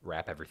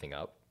wrap everything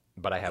up.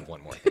 But I have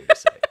one more thing to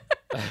say.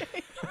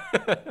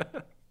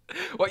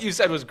 What you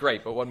said was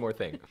great, but one more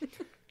thing.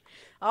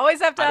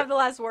 Always have to have the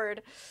last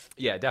word.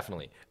 Yeah,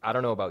 definitely. I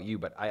don't know about you,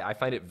 but I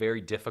find it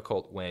very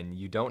difficult when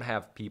you don't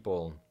have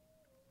people.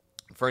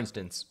 For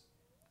instance,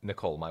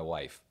 Nicole, my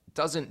wife,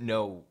 doesn't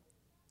know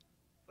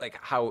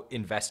how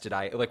invested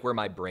where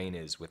my brain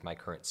is with my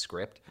current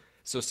script.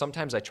 So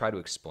sometimes I try to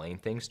explain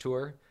things to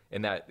her,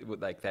 and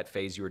that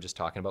phase you were just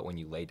talking about when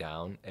you lay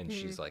down, and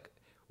she's like,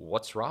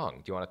 "What's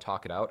wrong? Do you want to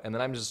talk it out?" And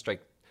then I'm just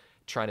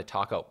trying to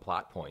talk out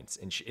plot points,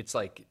 and it's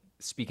like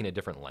speaking a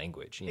different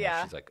language.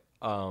 Yeah. She's like,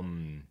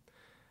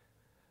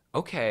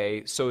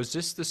 okay, so is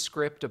this the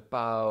script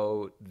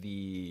about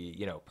the,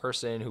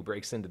 person who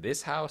breaks into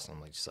this house?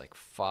 I'm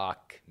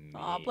fuck me.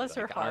 Aw, bless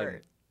her heart.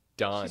 I'm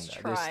done. She's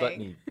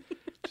trying.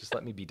 Just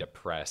let me be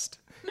depressed.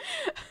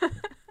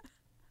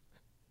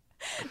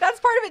 That's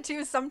part of it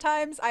too.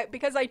 Sometimes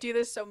because I do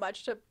this so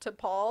much to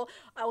Paul,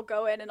 I'll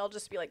go in and I'll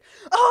just be like,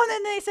 oh, and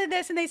then they said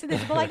this and they said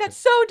this, but like, that's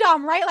so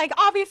dumb, right? Like,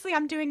 obviously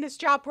I'm doing this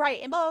job right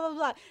and blah, blah,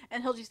 blah.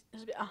 And he'll just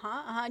be,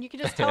 and you can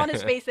just tell on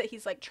his face that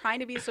he's like trying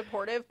to be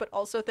supportive, but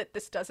also that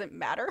this doesn't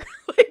matter.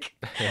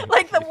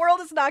 like the world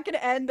is not going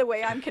to end the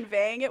way I'm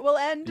conveying it will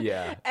end.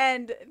 Yeah.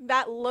 And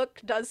that look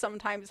does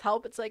sometimes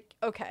help. It's like,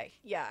 okay,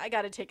 yeah, I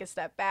got to take a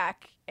step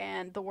back,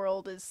 and the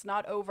world is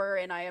not over,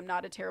 and I am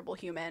not a terrible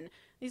human.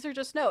 These are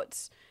just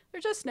notes.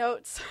 They're just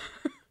notes.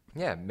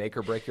 Yeah, make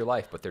or break your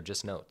life, but they're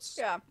just notes.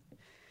 Yeah.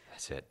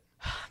 That's it.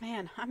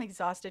 Man, I'm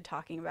exhausted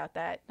talking about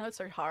that. Notes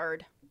are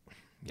hard.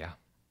 Yeah.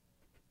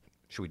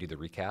 Should we do the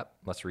recap?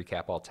 Let's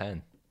recap all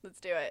 10. Let's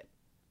do it.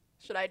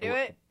 Should I do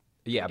it?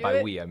 Yeah, by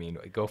it? We, I mean,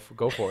 go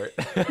for it.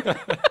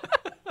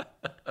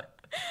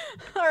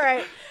 All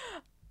right.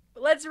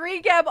 Let's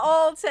recap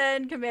all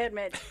 10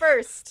 commandments.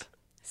 First,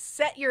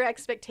 set your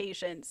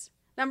expectations.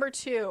 Number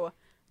 2,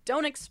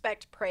 don't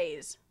expect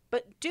praise,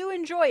 but do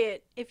enjoy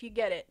it if you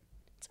get it.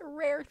 It's a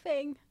rare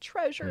thing.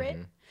 Treasure it.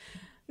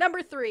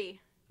 Number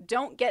 3,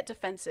 don't get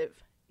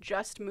defensive.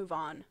 Just move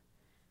on.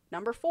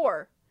 Number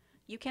 4,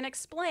 you can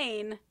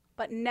explain,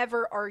 but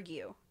never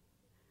argue.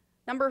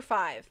 Number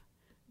 5,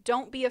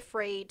 don't be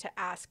afraid to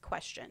ask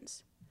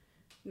questions.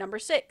 Number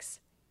 6,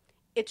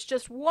 it's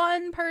just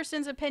one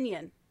person's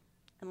opinion.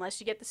 Unless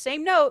you get the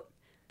same note,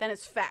 then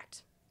it's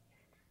fact.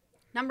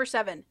 Number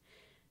 7,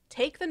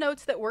 take the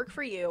notes that work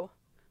for you,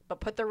 but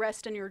put the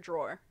rest in your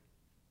drawer.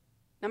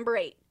 Number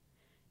 8,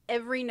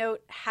 every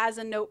note has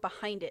a note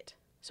behind it,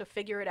 so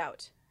figure it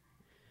out.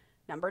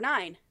 Number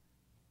 9,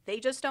 they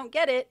just don't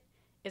get it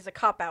is a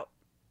cop-out.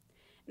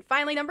 And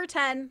finally, number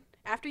 10,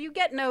 after you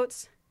get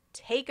notes,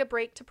 take a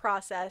break to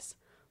process,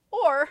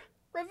 or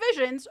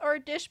revisions are a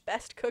dish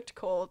best cooked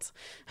cold.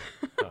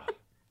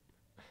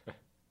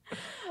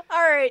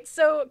 All right,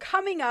 so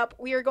coming up,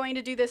 we are going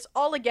to do this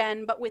all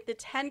again, but with the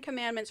 10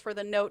 commandments for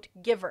the note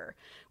giver,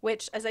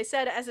 which, as I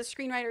said, as a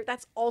screenwriter,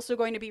 that's also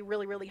going to be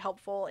really, really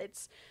helpful.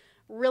 It's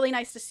really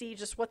nice to see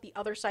just what the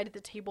other side of the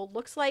table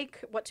looks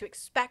like, what to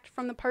expect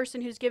from the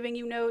person who's giving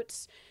you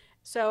notes.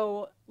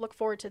 So look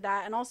forward to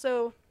that. And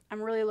also,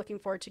 I'm really looking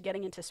forward to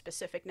getting into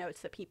specific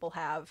notes that people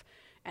have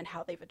and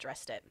how they've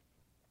addressed it.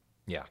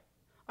 Yeah.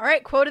 All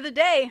right, quote of the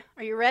day.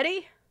 Are you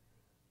ready?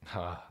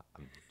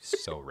 I'm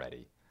so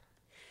ready.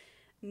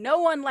 No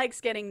one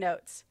likes getting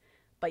notes,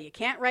 but you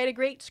can't write a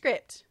great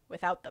script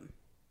without them.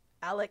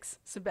 Alex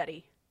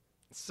Sabetti.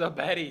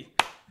 Sabetti.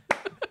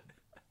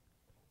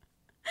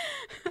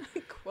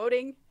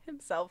 Quoting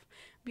himself.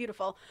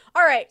 Beautiful.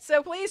 All right,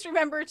 so please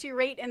remember to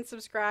rate and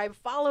subscribe.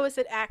 Follow us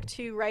at Act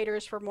 2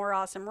 Writers for more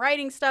awesome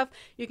writing stuff.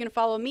 You can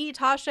follow me,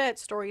 Tasha, at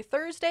Story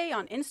Thursday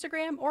on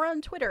Instagram or on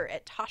Twitter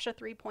at Tasha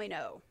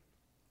 3.0.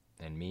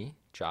 And me,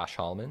 Josh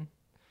Hallman,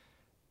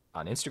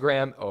 on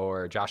Instagram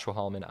or Joshua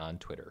Hallman on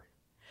Twitter.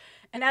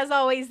 And as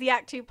always, the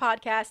Act 2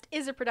 podcast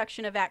is a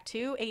production of Act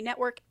 2, a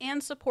network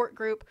and support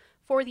group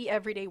for the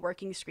everyday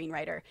working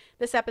screenwriter.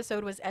 This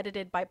episode was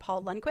edited by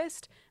Paul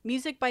Lundquist,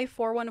 music by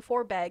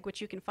 414 Beg, which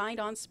you can find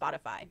on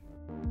Spotify.